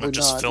they didn't want to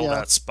just fill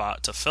that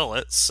spot to fill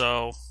it.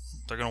 So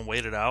they're going to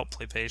wait it out,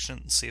 play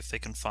patient, and see if they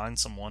can find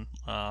someone.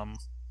 I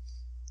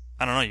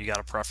don't know. You got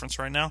a preference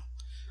right now?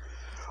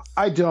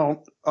 I don't.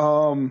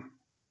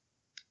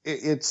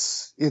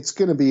 It's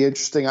going to be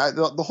interesting.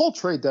 The whole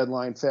trade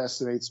deadline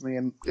fascinates me,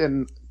 and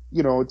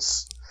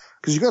it's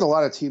because you got a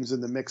lot of teams in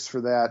the mix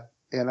for that,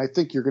 and I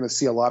think you're going to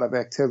see a lot of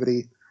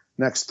activity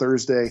next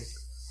Thursday.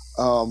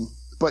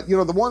 But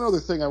the one other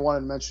thing I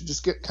wanted to mention,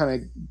 just get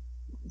kind of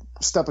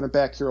stepping it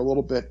back here a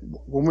little bit,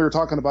 when we were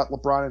talking about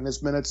LeBron and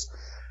his minutes,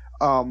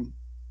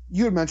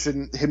 you had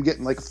mentioned him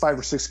getting like a 5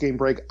 or 6 game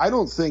break. I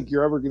don't think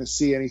you're ever going to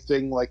see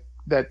anything like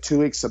that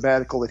 2-week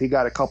sabbatical that he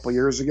got a couple of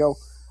years ago.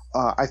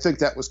 I think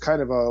that was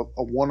kind of a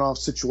one-off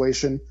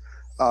situation.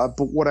 But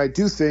what I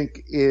do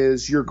think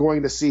is you're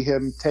going to see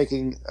him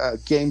taking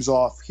games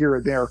off here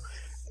and there.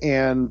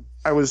 And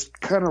I was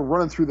kind of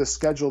running through the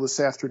schedule this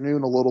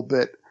afternoon a little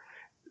bit.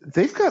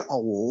 They've got a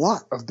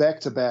lot of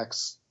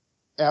back-to-backs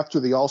after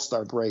the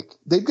All-Star break.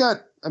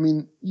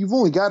 You've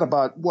only got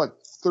about,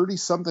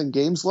 30-something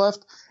games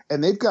left,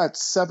 and they've got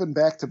 7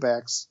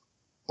 back-to-backs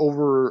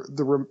over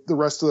the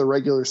rest of the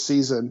regular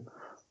season.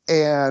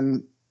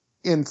 And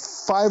in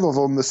 5 of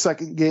them, the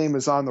second game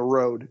is on the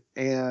road.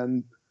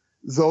 And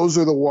those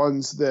are the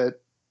ones that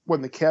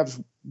when the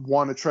Cavs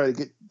want to try to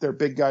get their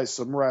big guys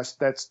some rest,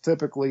 that's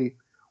typically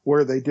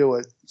where they do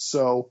it.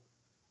 So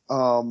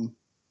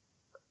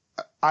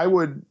I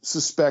would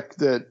suspect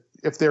that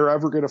if they're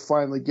ever going to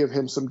finally give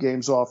him some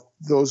games off,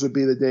 those would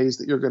be the days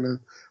that you're going to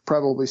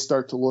probably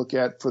start to look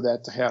at for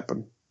that to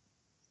happen.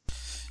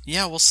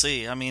 Yeah, we'll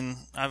see. I mean,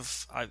 I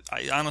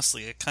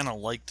honestly, I kind of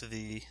liked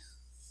the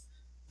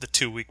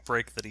 2-week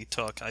break that he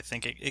took. I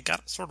think it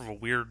got sort of a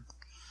weird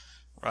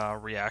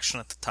reaction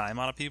at the time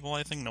out of people.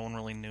 I think no one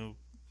really knew,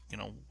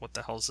 what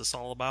the hell is this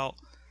all about.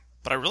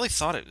 But I really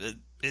thought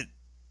it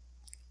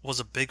was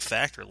a big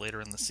factor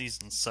later in the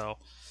season. So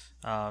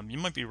you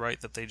might be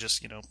right that they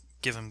just,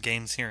 give him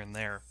games here and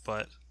there.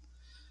 But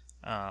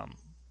I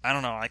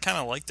don't know. I kind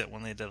of liked it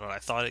when they did it. I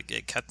thought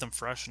it kept him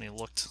fresh, and he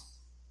looked,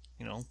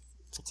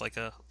 looked like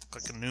a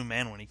new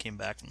man when he came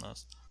back from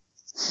this.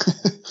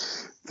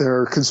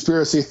 There are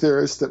conspiracy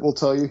theorists that will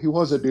tell you he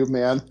was a new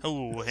man.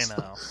 Oh, hey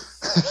now.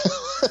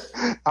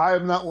 I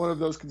am not one of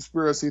those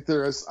conspiracy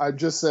theorists. I'm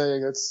just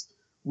saying it's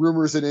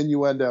rumors and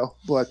innuendo,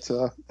 but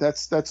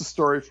that's a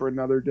story for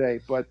another day.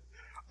 But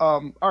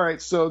all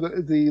right, so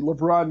the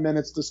LeBron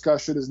minutes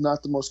discussion is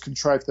not the most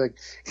contrived thing.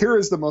 Here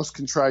is the most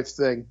contrived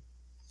thing.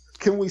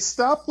 can we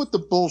stop with the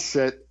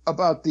bullshit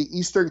about the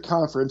Eastern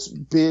Conference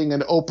being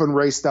an open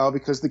race now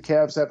because the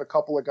Cavs have a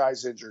couple of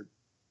guys injured?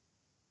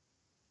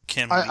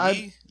 Can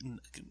we?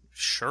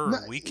 Sure,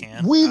 we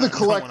can. We, the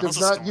collective,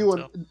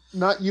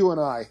 not you and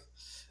I.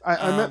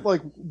 I meant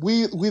like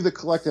we the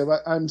collective.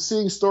 I'm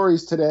seeing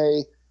stories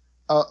today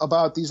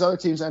about these other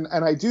teams, and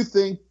I do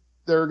think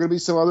there are going to be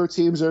some other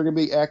teams that are going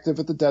to be active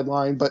at the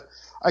deadline, but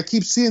I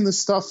keep seeing this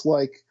stuff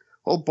like,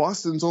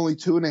 Boston's only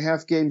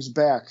 2.5 games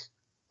back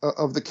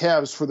of the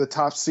Cavs for the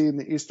top seed in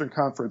the Eastern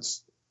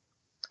Conference.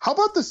 How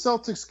about the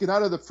Celtics get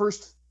out of the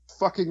first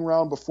fucking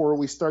round before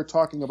we start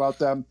talking about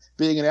them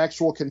being an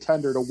actual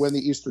contender to win the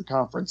Eastern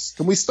Conference?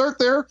 Can we start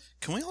there?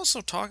 Can we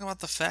also talk about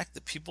the fact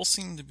that people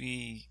seem to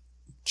be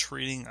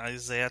treating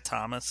Isaiah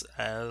Thomas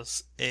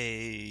as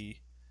a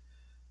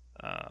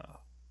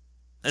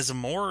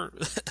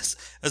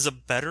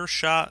better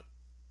shot,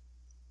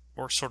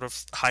 or sort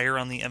of higher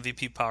on the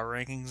MVP power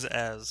rankings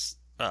as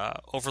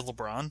over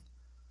LeBron?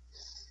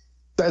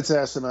 That's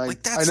asinine.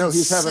 Like, that's I know insane.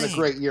 He's having a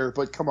great year,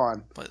 but come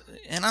on.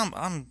 And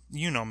I'm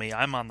you know me,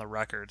 I'm on the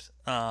record.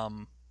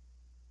 The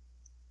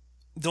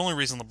only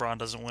reason LeBron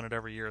doesn't win it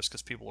every year is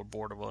because people are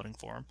bored of voting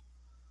for him.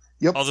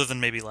 Yep. Other than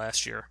maybe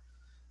last year.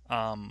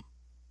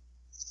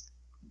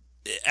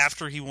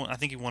 After he won, I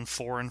think he won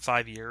 4 in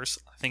 5 years.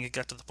 I think it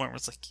got to the point where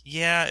it's like,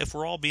 yeah, if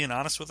we're all being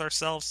honest with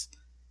ourselves,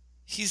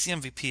 he's the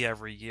MVP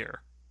every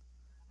year.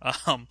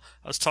 I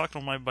was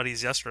talking to my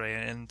buddies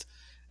yesterday, and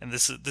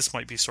this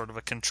might be sort of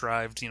a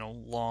contrived,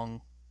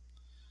 long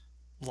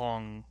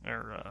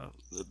or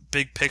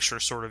big picture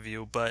sort of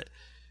view, but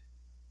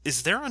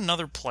is there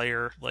another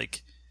player,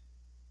 like,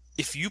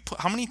 if you put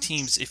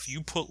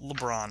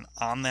LeBron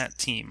on that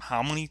team,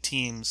 how many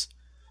teams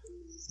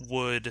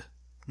would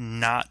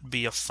not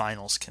be a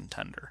finals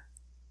contender?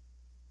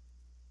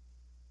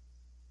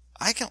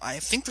 I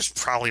think there's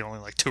probably only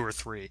like 2 or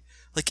 3.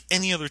 Like,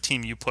 any other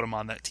team you put him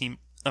on, that team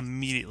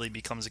immediately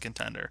becomes a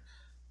contender.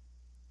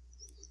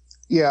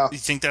 Yeah. You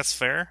think that's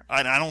fair?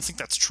 I don't think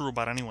that's true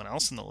about anyone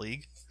else in the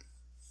league.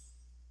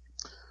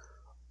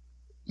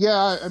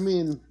 Yeah, I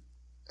mean,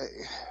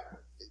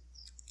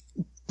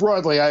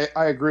 broadly,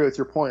 I agree with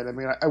your point. I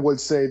mean, I would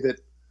say that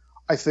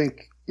I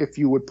think if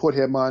you would put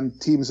him on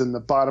teams in the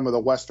bottom of the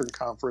Western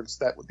Conference,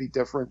 that would be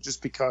different,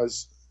 just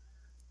because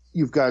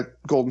you've got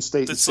Golden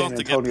State and San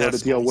Antonio to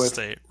deal with.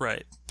 State,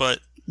 right. But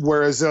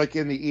whereas, like,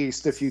 in the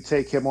East, if you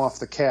take him off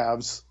the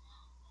Cavs,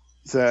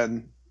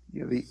 then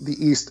the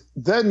East,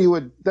 then you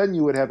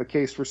would have a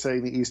case for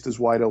saying the East is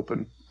wide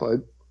open.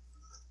 But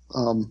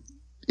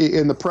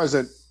in the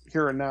present,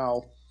 here and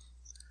now,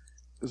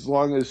 as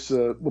long as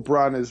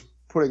LeBron is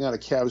putting on a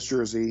Cavs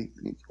jersey,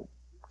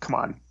 come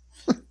on.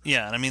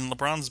 Yeah, and I mean,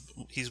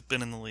 he's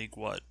been in the league,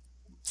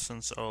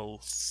 since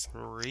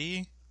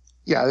 2003?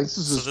 Yeah, I think this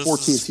is his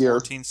 14th year.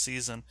 14th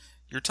season.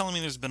 You're telling me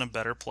there's been a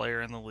better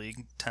player in the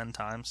league 10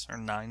 times or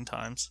 9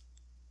 times?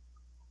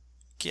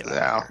 Get out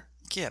of here.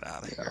 Get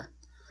out of here.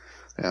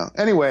 Yeah.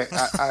 Anyway,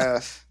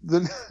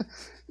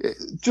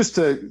 just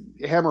to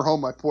hammer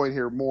home my point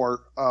here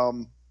more,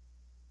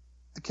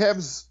 the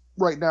Cavs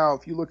right now,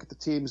 if you look at the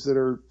teams that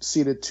are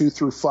seeded 2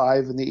 through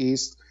 5 in the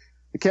East,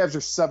 the Cavs are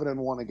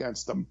 7-1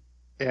 against them,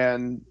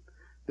 and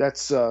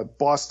that's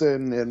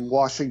Boston and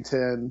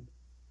Washington.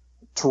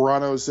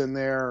 Toronto's in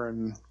there,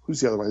 and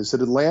who's the other one? Is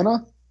it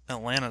Atlanta?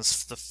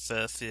 Atlanta's the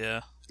 5th,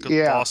 yeah.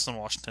 Yeah. Boston,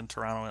 Washington,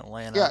 Toronto,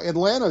 Atlanta. Yeah,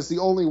 Atlanta's the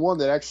only one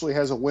that actually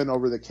has a win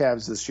over the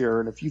Cavs this year.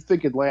 And if you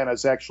think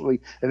Atlanta's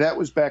actually, and that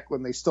was back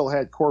when they still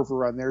had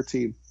Korver on their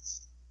team.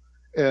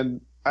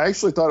 And I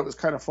actually thought it was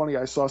kind of funny.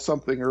 I saw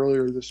something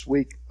earlier this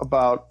week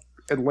about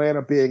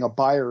Atlanta being a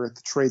buyer at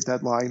the trade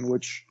deadline,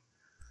 which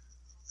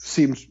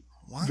seems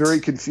very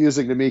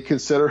confusing to me,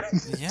 considering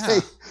they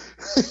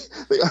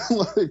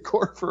unloaded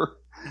Korver.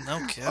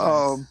 No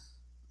kidding.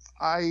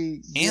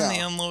 They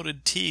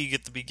unloaded Teague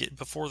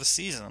before the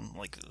season.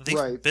 Like,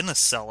 they've been a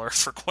seller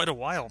for quite a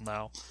while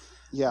now.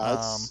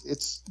 Yeah,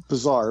 it's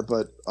bizarre,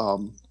 but I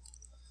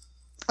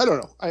don't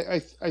know.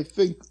 I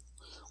think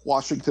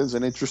Washington's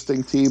an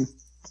interesting team.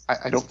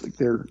 I don't think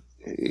they're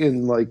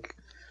in, like,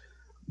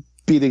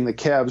 beating the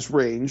Cavs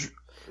range.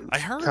 I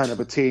heard kind of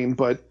a team,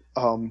 but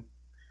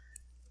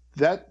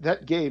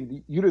that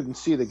game, you didn't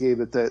see the game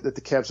that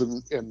the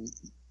Cavs and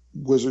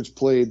Wizards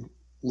played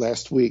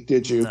last week,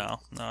 did you? No,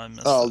 I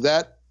missed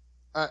it.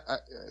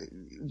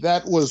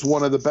 That was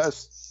one of the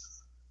best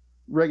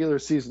regular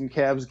season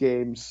Cavs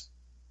games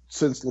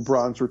since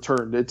LeBron's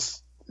returned.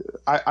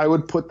 I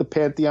would put the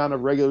pantheon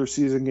of regular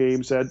season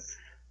games at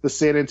the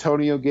San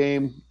Antonio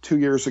game 2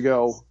 years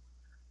ago,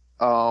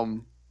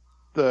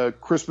 the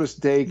Christmas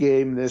Day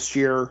game this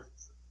year,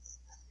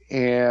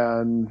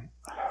 and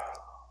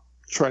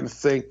trying to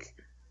think,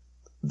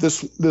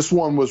 this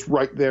one was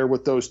right there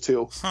with those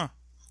two. Huh.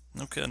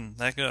 No kidding.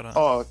 That good, huh?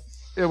 Oh,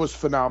 it was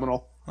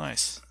phenomenal.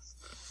 Nice.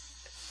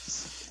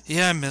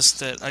 Yeah, I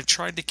missed it. I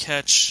tried to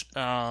catch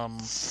who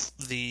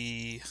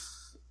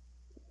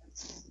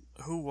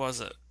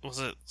was it? Was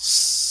it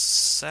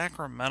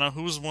Sacramento?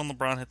 Who was the one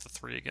LeBron hit the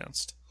 3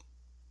 against?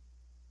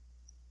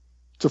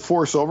 To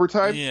force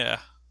overtime? Yeah.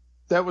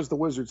 That was the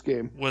Wizards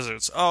game.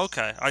 Wizards. Oh,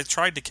 okay. I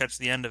tried to catch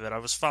the end of it. I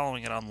was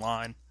following it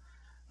online.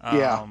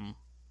 Yeah. And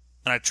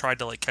I tried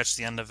to catch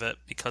the end of it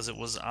because it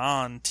was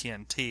on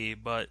TNT,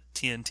 but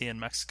TNT in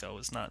Mexico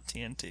is not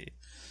TNT.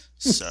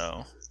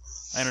 So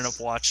I ended up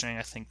watching,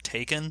 I think,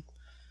 Taken.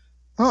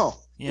 Oh.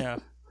 Yeah.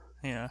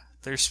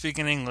 They're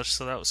speaking English,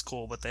 so that was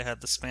cool, but they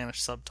had the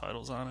Spanish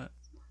subtitles on it.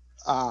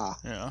 Ah.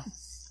 Yeah.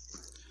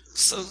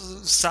 So,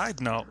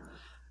 side note,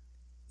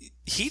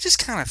 he just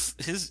kind of,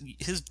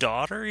 his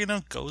daughter,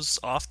 goes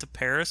off to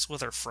Paris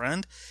with her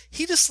friend.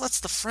 He just lets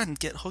the friend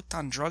get hooked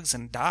on drugs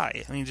and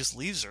die, and he just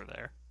leaves her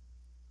there.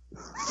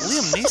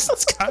 Liam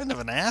Neeson's kind of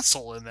an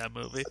asshole in that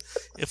movie,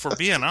 if we're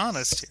being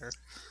honest here.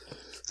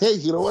 Hey,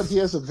 you know what? He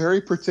has a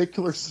very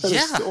particular set of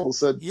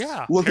skills. And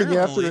looking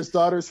after his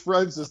daughter's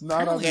friends is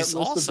not on that list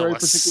of very particular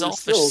skills. He's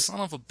also a selfish son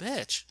of a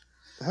bitch.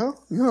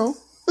 Well,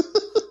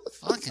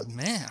 Fucking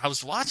man. I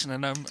was watching it,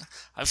 and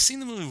I've seen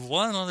the movie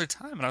one other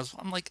time, and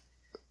I'm like,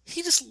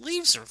 he just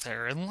leaves her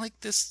there in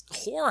this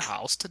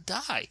whorehouse to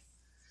die.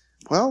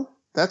 Well,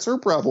 that's her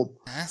problem.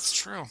 That's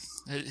true.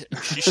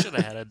 She should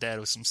have had a dad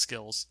with some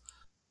skills.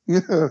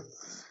 Yeah.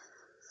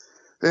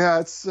 Yeah,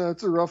 it's a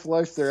rough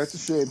life there. That's a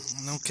shame.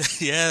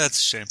 Okay, yeah, that's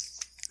a shame.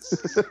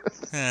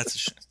 That's a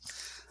shame.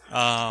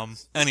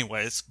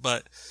 Anyways,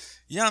 but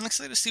yeah, I'm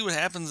excited to see what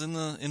happens in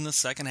the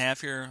second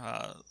half here.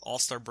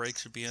 All-Star break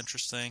should be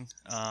interesting.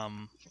 I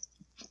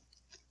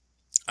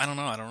don't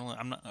know.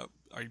 I'm not.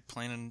 Are you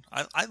planning?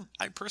 I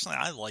personally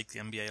like the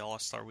NBA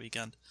All-Star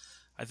Weekend.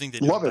 I think they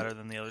do it better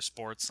than the other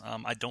sports.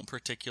 I don't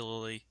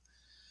particularly.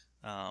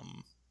 I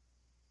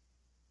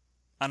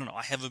don't know.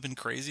 I haven't been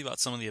crazy about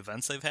some of the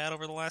events they've had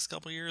over the last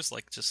couple of years.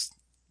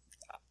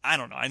 I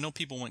don't know. I know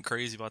people went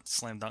crazy about the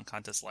slam dunk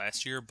contest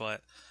last year,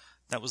 but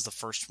that was the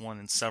first one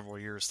in several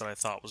years that I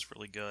thought was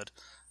really good.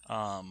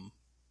 But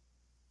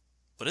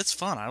it's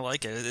fun. I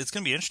like it. It's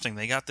going to be interesting.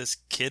 They got this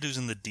kid who's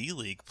in the D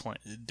League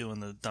doing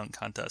the dunk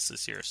contest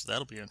this year, so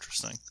that'll be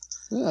interesting.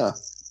 Yeah,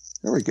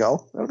 there we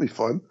go. That'll be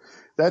fun.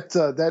 That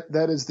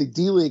is the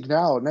D League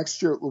now.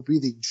 Next year it will be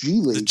the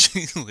G League. The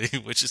G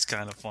League, which is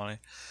kind of funny.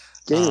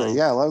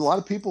 Yeah, a lot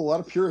of people, a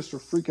lot of purists were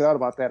freaking out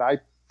about that.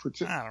 I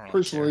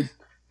personally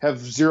have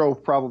zero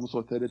problems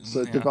with it. It's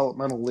a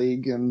developmental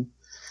league, and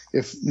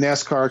if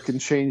NASCAR can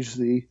change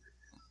the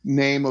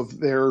name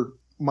of their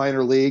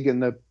minor league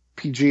and the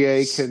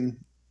PGA can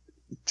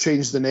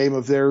change the name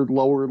of their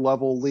lower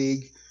level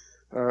league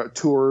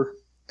tour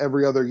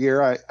every other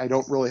year, I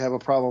don't really have a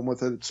problem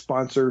with a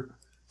sponsor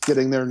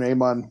getting their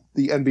name on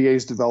the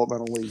NBA's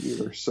developmental league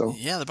either. So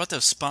yeah, they're about to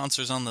have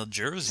sponsors on the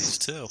jerseys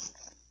too.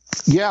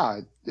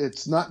 Yeah,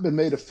 it's not been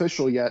made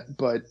official yet,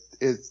 but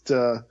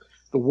the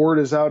word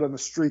is out on the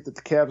street that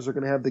the Cavs are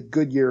going to have the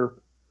Goodyear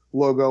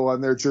logo on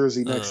their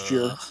jersey next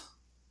year.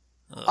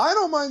 I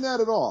don't mind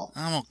that at all.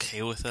 I'm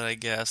okay with it, I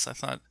guess. I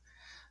kind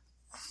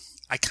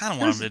of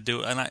want them to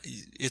do it, and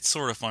it's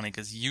sort of funny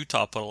because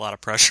Utah put a lot of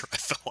pressure, I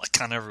felt like,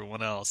 on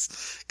everyone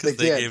else because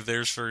they gave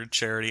theirs for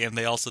charity, and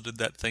they also did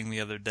that thing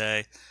the other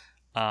day,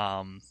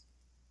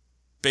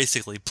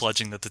 basically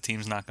pledging that the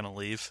team's not going to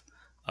leave.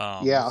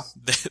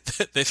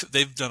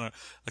 They've done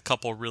a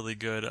couple really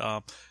good.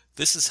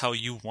 This is how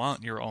you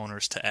want your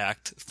owners to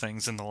act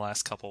things in the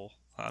last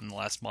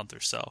month or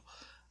so.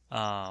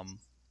 I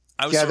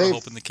was sort of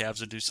hoping the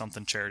Cavs would do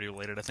something charity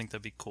related. I think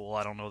that'd be cool.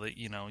 I don't know that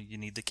you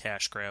need the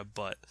cash grab,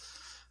 but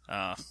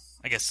I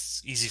guess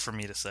it's easy for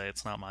me to say.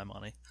 It's not my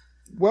money.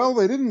 Well,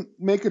 they didn't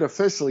make it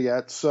official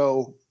yet,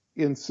 so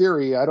in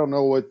theory, I don't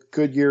know what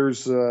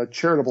Goodyear's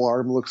charitable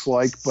arm looks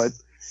like, but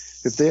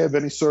if they have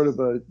any sort of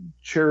a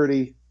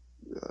charity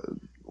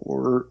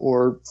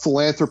or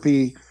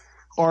philanthropy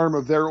arm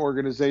of their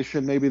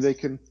organization, maybe they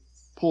can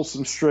pull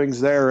some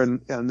strings there and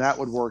that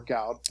would work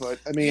out. But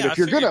I mean, if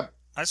you're gonna,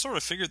 I sort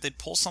of figured they'd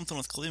pull something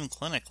with Cleveland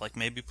Clinic, like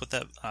maybe put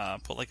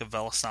like a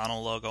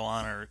Velasano logo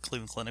on, or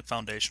Cleveland Clinic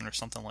Foundation or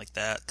something like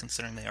that,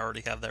 considering they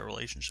already have that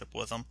relationship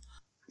with them.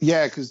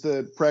 Yeah, because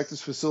the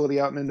practice facility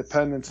out in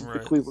Independence, the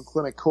Cleveland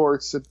Clinic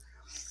courts, and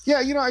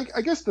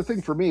I guess the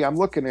thing for me, I'm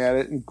looking at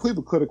it, and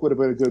Cleveland Clinic would have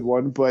been a good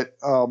one, but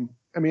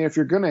I mean, if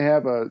you're going to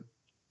have a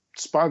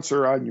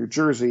sponsor on your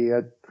jersey,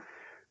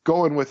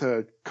 going with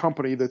a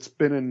company that's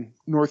been in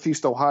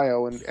Northeast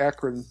Ohio and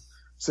Akron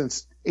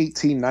since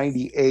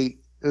 1898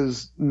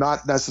 is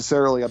not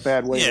necessarily a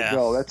bad way to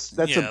go. That's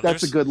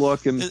a good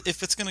look. And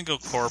if it's going to go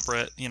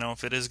corporate,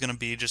 if it is going to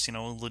be just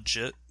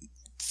legit,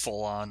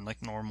 full on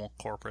normal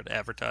corporate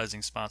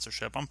advertising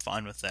sponsorship, I'm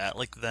fine with that.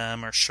 Like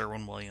them or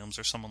Sherwin-Williams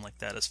or someone like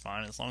that is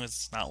fine, as long as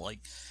it's not like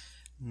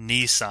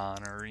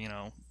Nissan or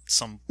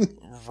some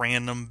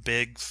random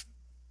big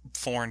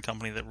foreign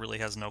company that really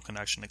has no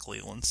connection to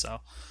Cleveland.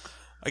 So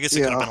I guess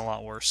it could have been a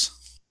lot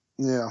worse.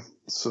 Yeah.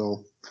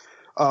 So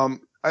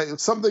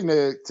something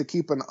to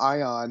keep an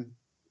eye on.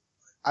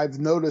 I've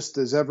noticed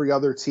as every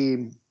other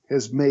team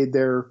has made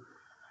their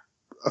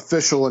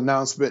official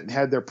announcement and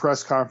had their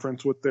press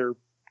conference with their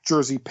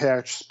jersey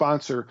patch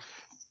sponsor,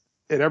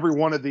 at every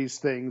one of these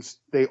things,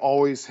 they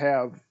always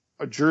have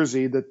a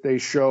jersey that they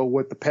show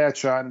with the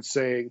patch on and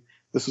saying,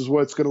 this is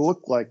what it's going to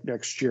look like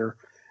next year.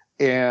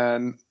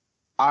 And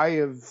I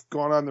have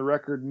gone on the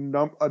record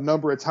a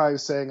number of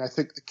times saying I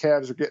think the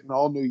Cavs are getting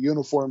all new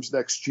uniforms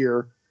next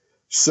year.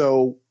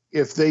 So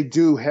if they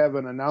do have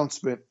an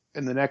announcement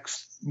in the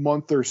next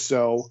month or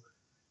so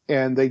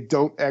and they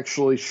don't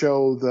actually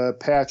show the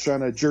patch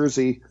on a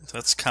jersey,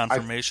 that's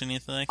confirmation, you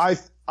think?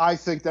 I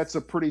think that's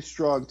a pretty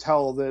strong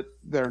tell that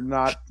they're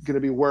not going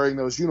to be wearing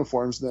those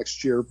uniforms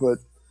next year, but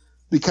it'd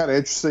be kind of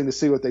interesting to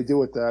see what they do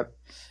with that.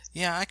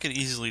 Yeah, I could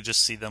easily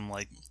just see them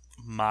like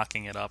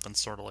mocking it up and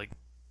sort of like,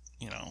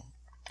 you know,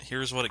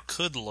 here's what it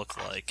could look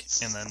like,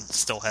 and then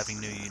still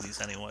having new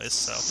unis anyways.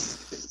 So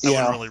I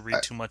wouldn't really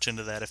read too much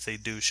into that if they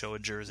do show a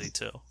jersey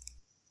too.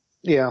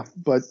 Yeah,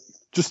 but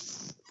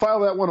just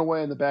file that one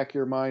away in the back of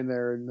your mind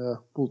there, and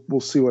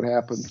we'll see what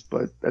happens.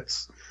 But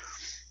that's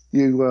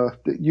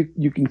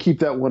you can keep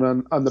that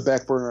one on the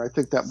back burner. I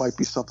think that might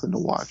be something to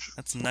watch.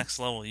 That's next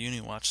level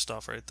uni watch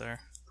stuff right there.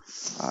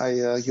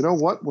 You know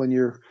what? When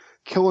you're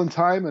killing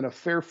time in a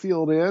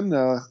Fairfield Inn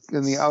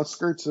in the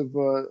outskirts of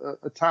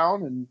a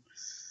town, and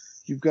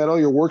you've got all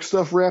your work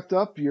stuff wrapped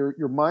up,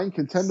 your mind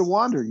can tend to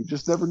wander. You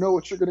just never know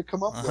what you're going to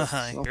come up with.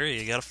 I agree.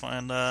 You got to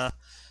find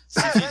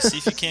see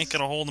if you can't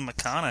get a hold of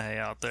McConaughey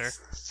out there.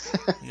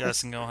 You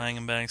guys can go hang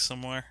and bang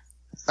somewhere.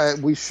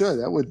 We should.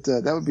 That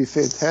would be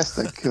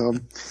fantastic.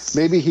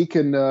 Maybe he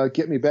can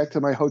get me back to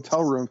my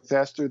hotel room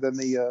faster than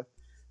the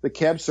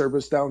cab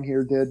service down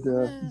here did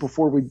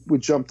before we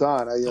jumped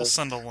on. I'll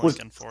send a link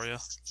in for you.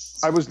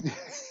 I was.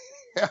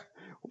 Yeah,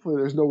 hopefully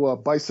there's no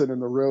bison in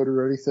the road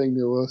or anything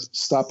to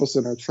stop us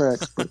in our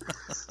tracks. But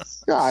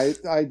yeah,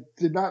 I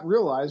did not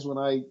realize when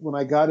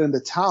I got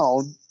into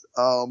town,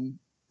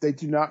 they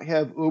do not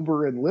have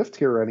Uber and Lyft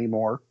here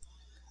anymore.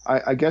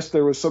 I guess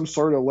there was some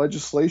sort of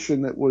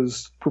legislation that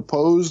was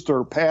proposed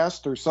or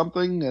passed or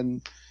something,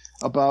 and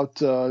about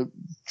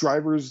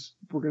drivers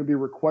were going to be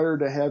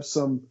required to have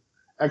some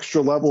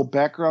extra level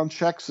background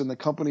checks, and the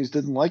companies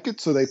didn't like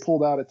it, so they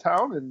pulled out of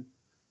town.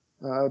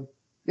 And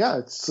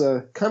it's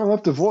kind of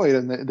left a void,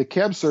 and the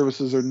cab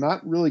services are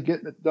not really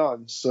getting it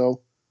done.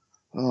 So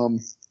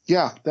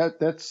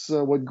that's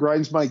what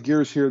grinds my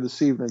gears here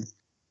this evening.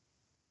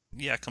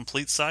 Yeah,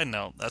 complete side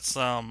note. That's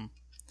one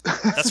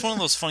of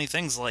those funny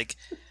things. Like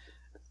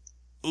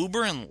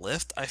Uber and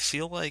Lyft, I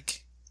feel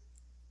like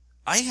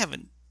I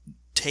haven't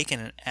taken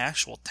an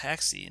actual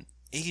taxi in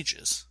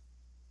ages.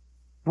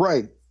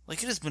 Right.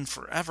 Like, it has been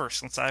forever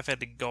since I've had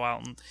to go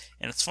out and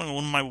it's funny,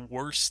 one of my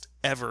worst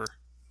ever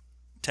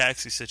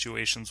taxi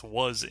situations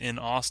was in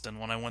Austin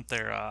when I went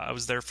there. I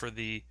was there for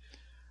the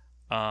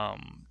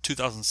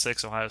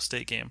 2006 Ohio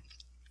State game,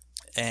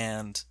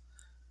 and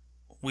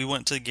we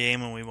went to the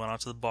game and we went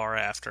out to the bar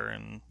after,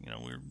 and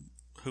we were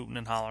hooting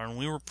and hollering.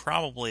 We were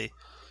probably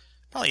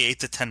 8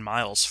 to 10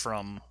 miles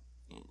from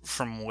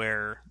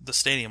where the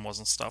stadium was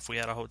and stuff. We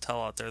had a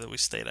hotel out there that we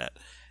stayed at,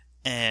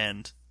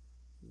 and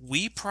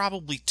we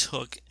probably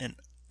took an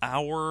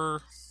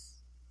hour,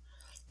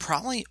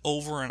 probably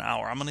over an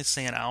hour. I'm going to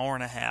say an hour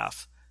and a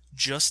half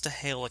just to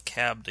hail a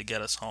cab to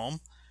get us home.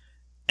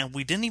 And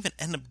we didn't even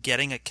end up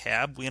getting a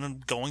cab. We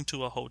ended up going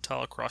to a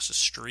hotel across the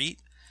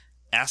street,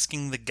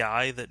 asking the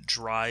guy that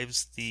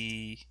drives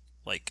the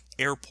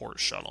airport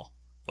shuttle.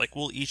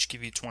 We'll each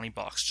give you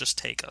 $20. Just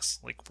take us.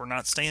 We're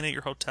not staying at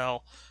your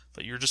hotel,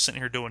 but you're just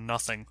sitting here doing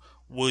nothing.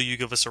 Will you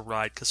give us a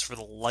ride? Because for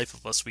the life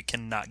of us, we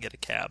cannot get a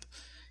cab.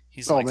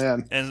 He's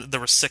man. And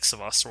there were 6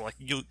 of us. So we're like,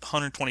 you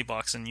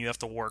 $120 and you have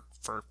to work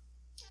for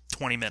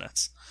 20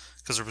 minutes.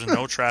 Because there was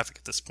no traffic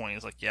at this point.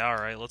 He's like, yeah, all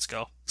right, let's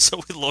go.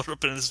 So we loaded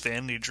up in his van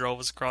and he drove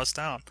us across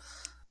town.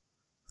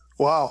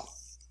 Wow.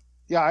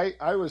 Yeah,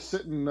 I was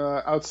sitting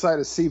outside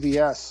of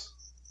CVS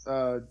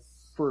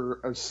for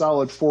a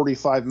solid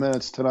 45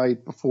 minutes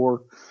tonight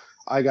before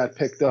I got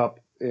picked up,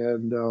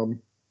 and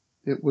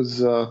it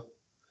was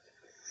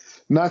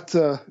not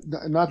the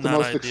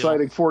most ideal.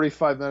 Exciting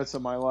 45 minutes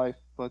of my life,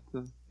 but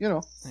yeah.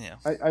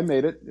 I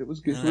made it. It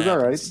was good. It was all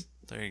right.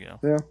 There you go.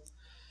 Yeah.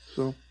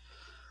 So,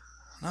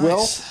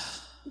 nice.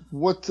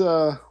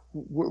 Well,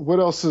 what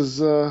else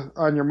is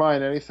on your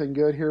mind? Anything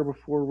good here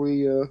before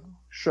we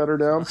shut her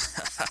down?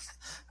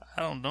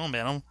 I don't know,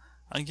 man.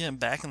 I'm getting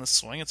back in the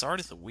swing. It's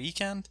already the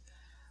weekend.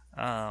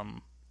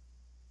 I'll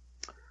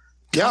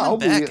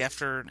back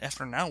after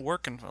now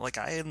working.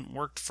 I hadn't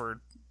worked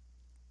for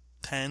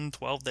 10,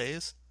 12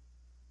 days.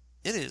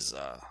 It is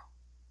a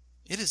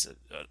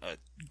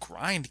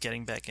grind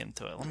getting back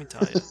into it. Let me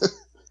tell you.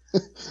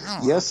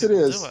 Yes, it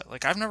is.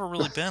 I've never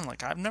really been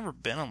I've never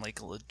been on a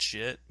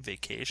legit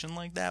vacation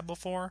like that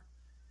before.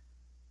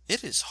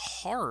 It is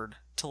hard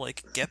to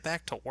get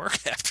back to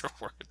work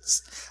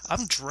afterwards.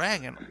 I'm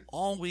dragging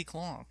all week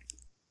long.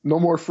 No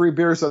more free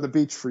beers on the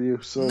beach for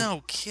you. So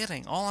no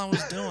kidding. All I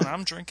was doing,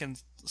 I'm drinking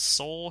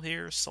Soul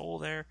here, Soul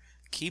there.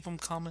 Keep them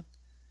coming.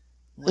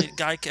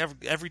 Guy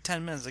every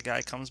 10 minutes, a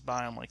guy comes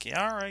by. I'm like,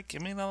 yeah, all right,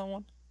 give me another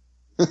one.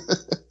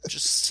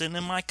 Just sitting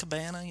in my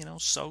cabana,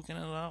 soaking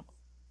it up.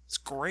 It's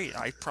great.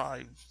 I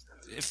probably,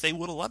 if they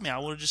would have let me, I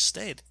would have just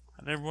stayed.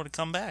 I never would have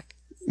come back.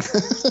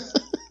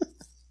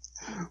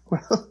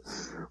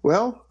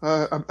 Well,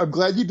 I'm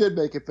glad you did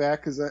make it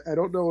back, because I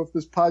don't know if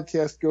this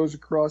podcast goes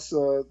across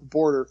the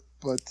border.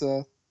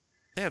 but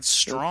they had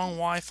strong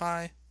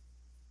Wi-Fi.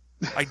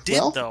 I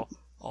did though.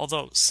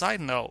 Although,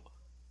 side note,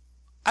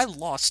 I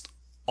lost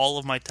all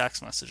of my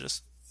text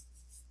messages.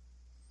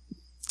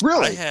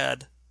 Really? I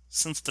had,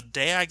 since the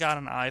day I got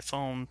an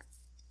iPhone,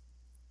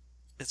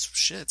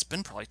 it's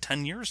been probably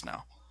 10 years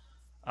now.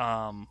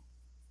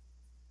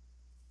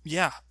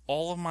 Yeah,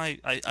 all of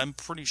I'm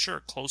pretty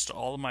sure close to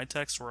all of my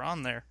texts were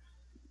on there.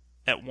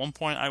 At one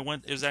point,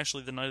 it was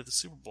actually the night of the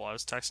Super Bowl. I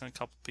was texting a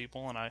couple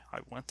people, and I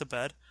went to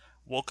bed.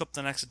 Woke up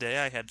the next day,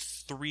 I had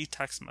 3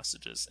 text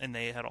messages, and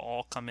they had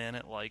all come in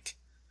at like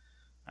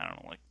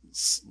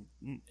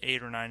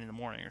 8 or 9 in the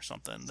morning or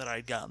something that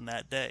I'd gotten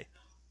that day.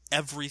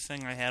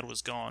 Everything I had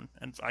was gone,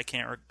 and I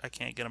can't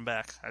get them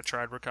back. I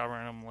tried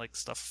recovering them, like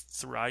stuff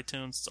through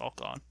iTunes. It's all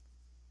gone.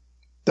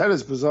 That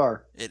is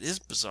bizarre. It is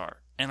bizarre,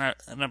 and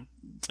I'm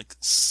like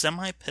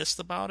semi pissed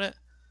about it,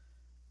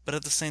 but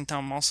at the same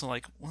time, I'm also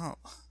like, well,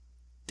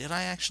 did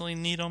I actually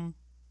need them?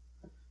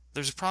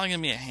 There's probably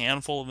gonna be a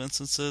handful of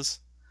instances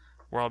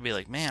where I'll be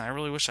like, man, I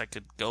really wish I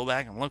could go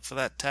back and look for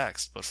that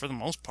text, but for the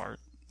most part,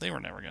 they were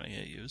never gonna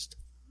get used.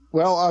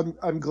 Well,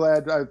 I'm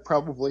glad I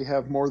probably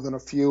have more than a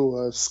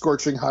few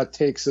scorching hot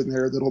takes in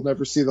there that'll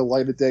never see the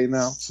light of day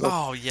now. So.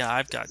 Oh yeah,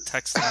 I've got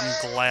texts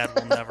I'm glad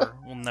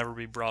will never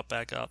be brought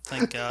back up.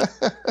 Thank God.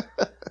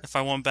 If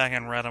I went back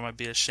and read them, I'd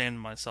be ashamed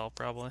of myself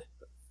probably.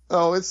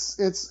 Oh, it's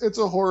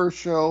a horror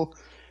show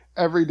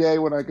every day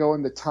when I go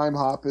into Time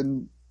Hop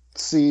and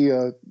see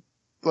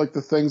like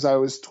the things I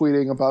was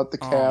tweeting about the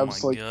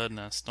Cavs like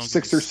goodness. Don't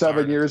 6 or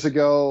 7 years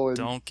ago. And,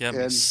 don't get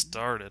me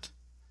started.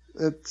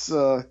 It's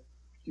an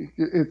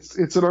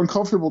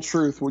uncomfortable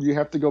truth when you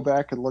have to go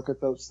back and look at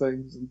those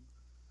things. And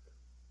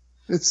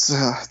it's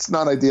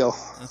not ideal.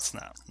 It's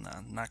not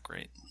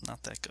great.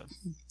 Not that good.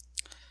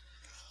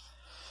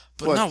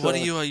 But no, what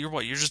do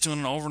you're just doing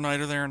an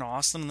overnighter there in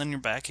Austin and then you're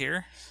back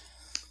here?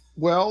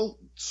 Well,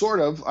 sort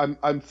of.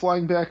 I'm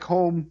flying back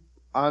home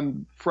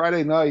on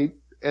Friday night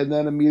and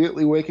then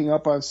immediately waking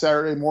up on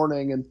Saturday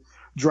morning and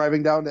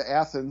driving down to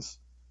Athens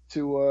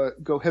to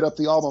go hit up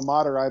the alma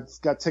mater. I've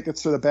got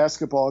tickets for the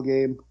basketball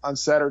game on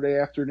Saturday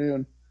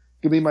afternoon.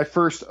 Give me my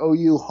first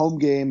OU home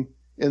game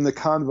in the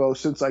Convo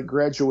since I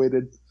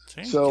graduated.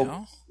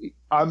 So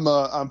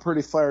I'm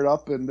pretty fired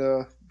up and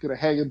gonna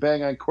hang and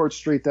bang on Court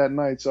Street that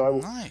night. So I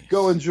will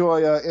go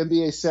enjoy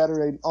NBA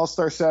Saturday,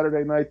 All-Star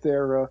Saturday night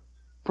there,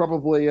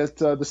 probably at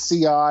the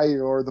CI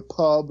or the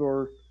pub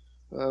or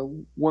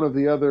one of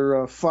the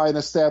other fine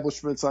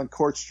establishments on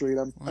Court Street.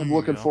 I'm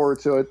looking forward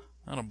to it.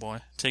 Atta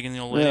boy. Taking the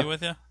old lady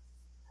with you?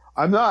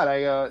 I'm not.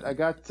 I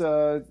got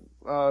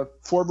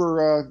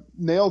former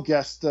Nail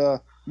guest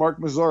Mark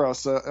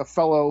Mazoros, a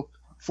fellow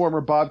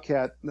former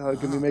Bobcat, going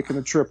to be making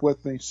a trip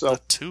with me. So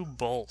 2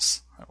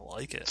 Bulls. I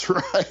like it. That's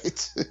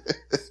right.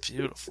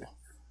 Beautiful.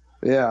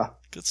 Yeah.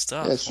 Good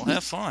stuff. Yeah, well,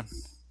 have fun.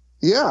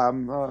 Yeah,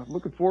 I'm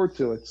looking forward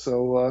to it.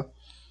 So,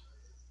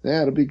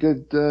 yeah, it'll be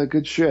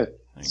good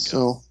shit.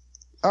 So,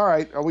 all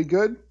right. Are we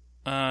good?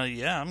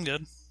 Yeah, I'm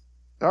good.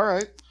 All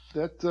right.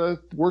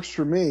 That works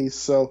for me.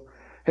 So,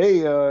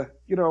 hey,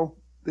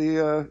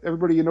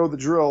 everybody, the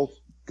drill.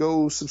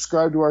 Go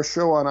subscribe to our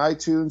show on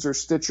iTunes or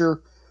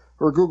Stitcher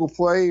or Google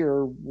Play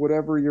or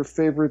whatever your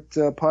favorite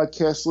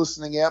podcast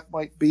listening app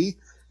might be.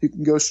 You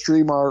can go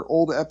stream our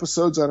old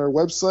episodes on our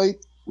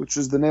website, which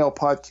is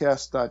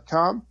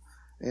thenailpodcast.com.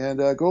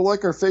 And go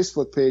like our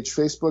Facebook page,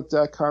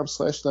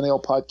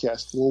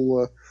 facebook.com/thenailpodcast.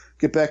 We'll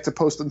get back to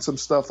posting some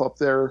stuff up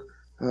there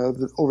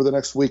over the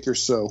next week or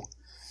so.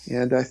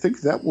 And I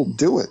think that will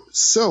do it.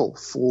 So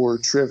for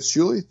Travis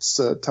Julie, it's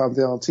Tom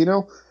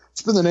Valentino.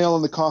 It's been The Nail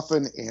in the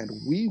Coffin, and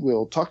we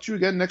will talk to you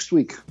again next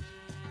week.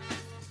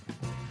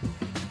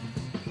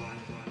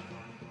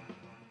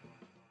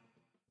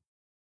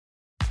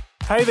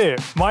 Hey there,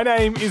 my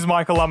name is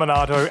Michael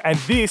Laminato, and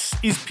this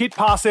is Pit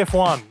Pass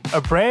F1,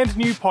 a brand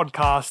new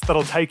podcast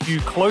that'll take you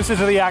closer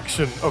to the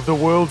action of the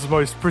world's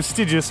most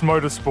prestigious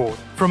motorsport.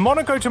 From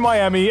Monaco to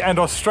Miami and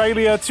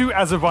Australia to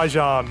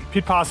Azerbaijan,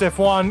 Pit Pass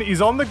F1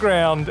 is on the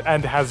ground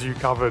and has you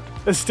covered.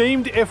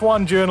 Esteemed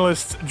F1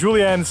 journalists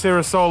Julianne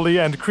Cerasoli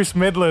and Chris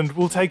Medland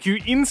will take you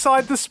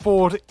inside the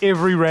sport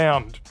every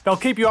round. They'll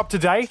keep you up to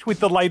date with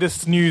the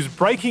latest news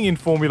breaking in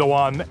Formula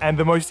One and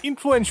the most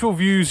influential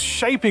views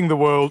shaping the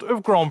world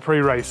of Grand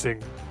Prix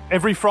racing.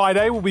 Every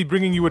Friday, we'll be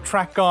bringing you a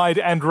track guide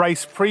and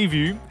race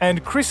preview,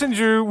 and Chris and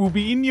Ju will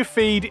be in your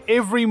feed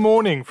every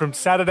morning from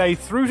Saturday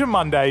through to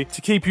Monday to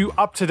keep you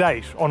up to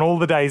date on all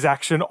the day's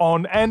action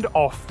on and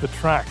off the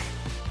track.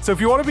 So if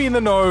you want to be in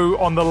the know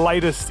on the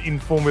latest in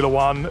Formula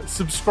One,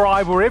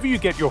 subscribe wherever you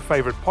get your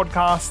favourite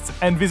podcasts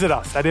and visit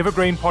us at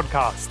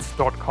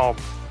evergreenpodcasts.com.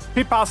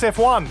 Pit Pass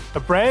F1,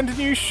 a brand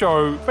new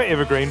show for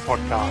Evergreen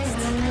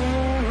Podcasts.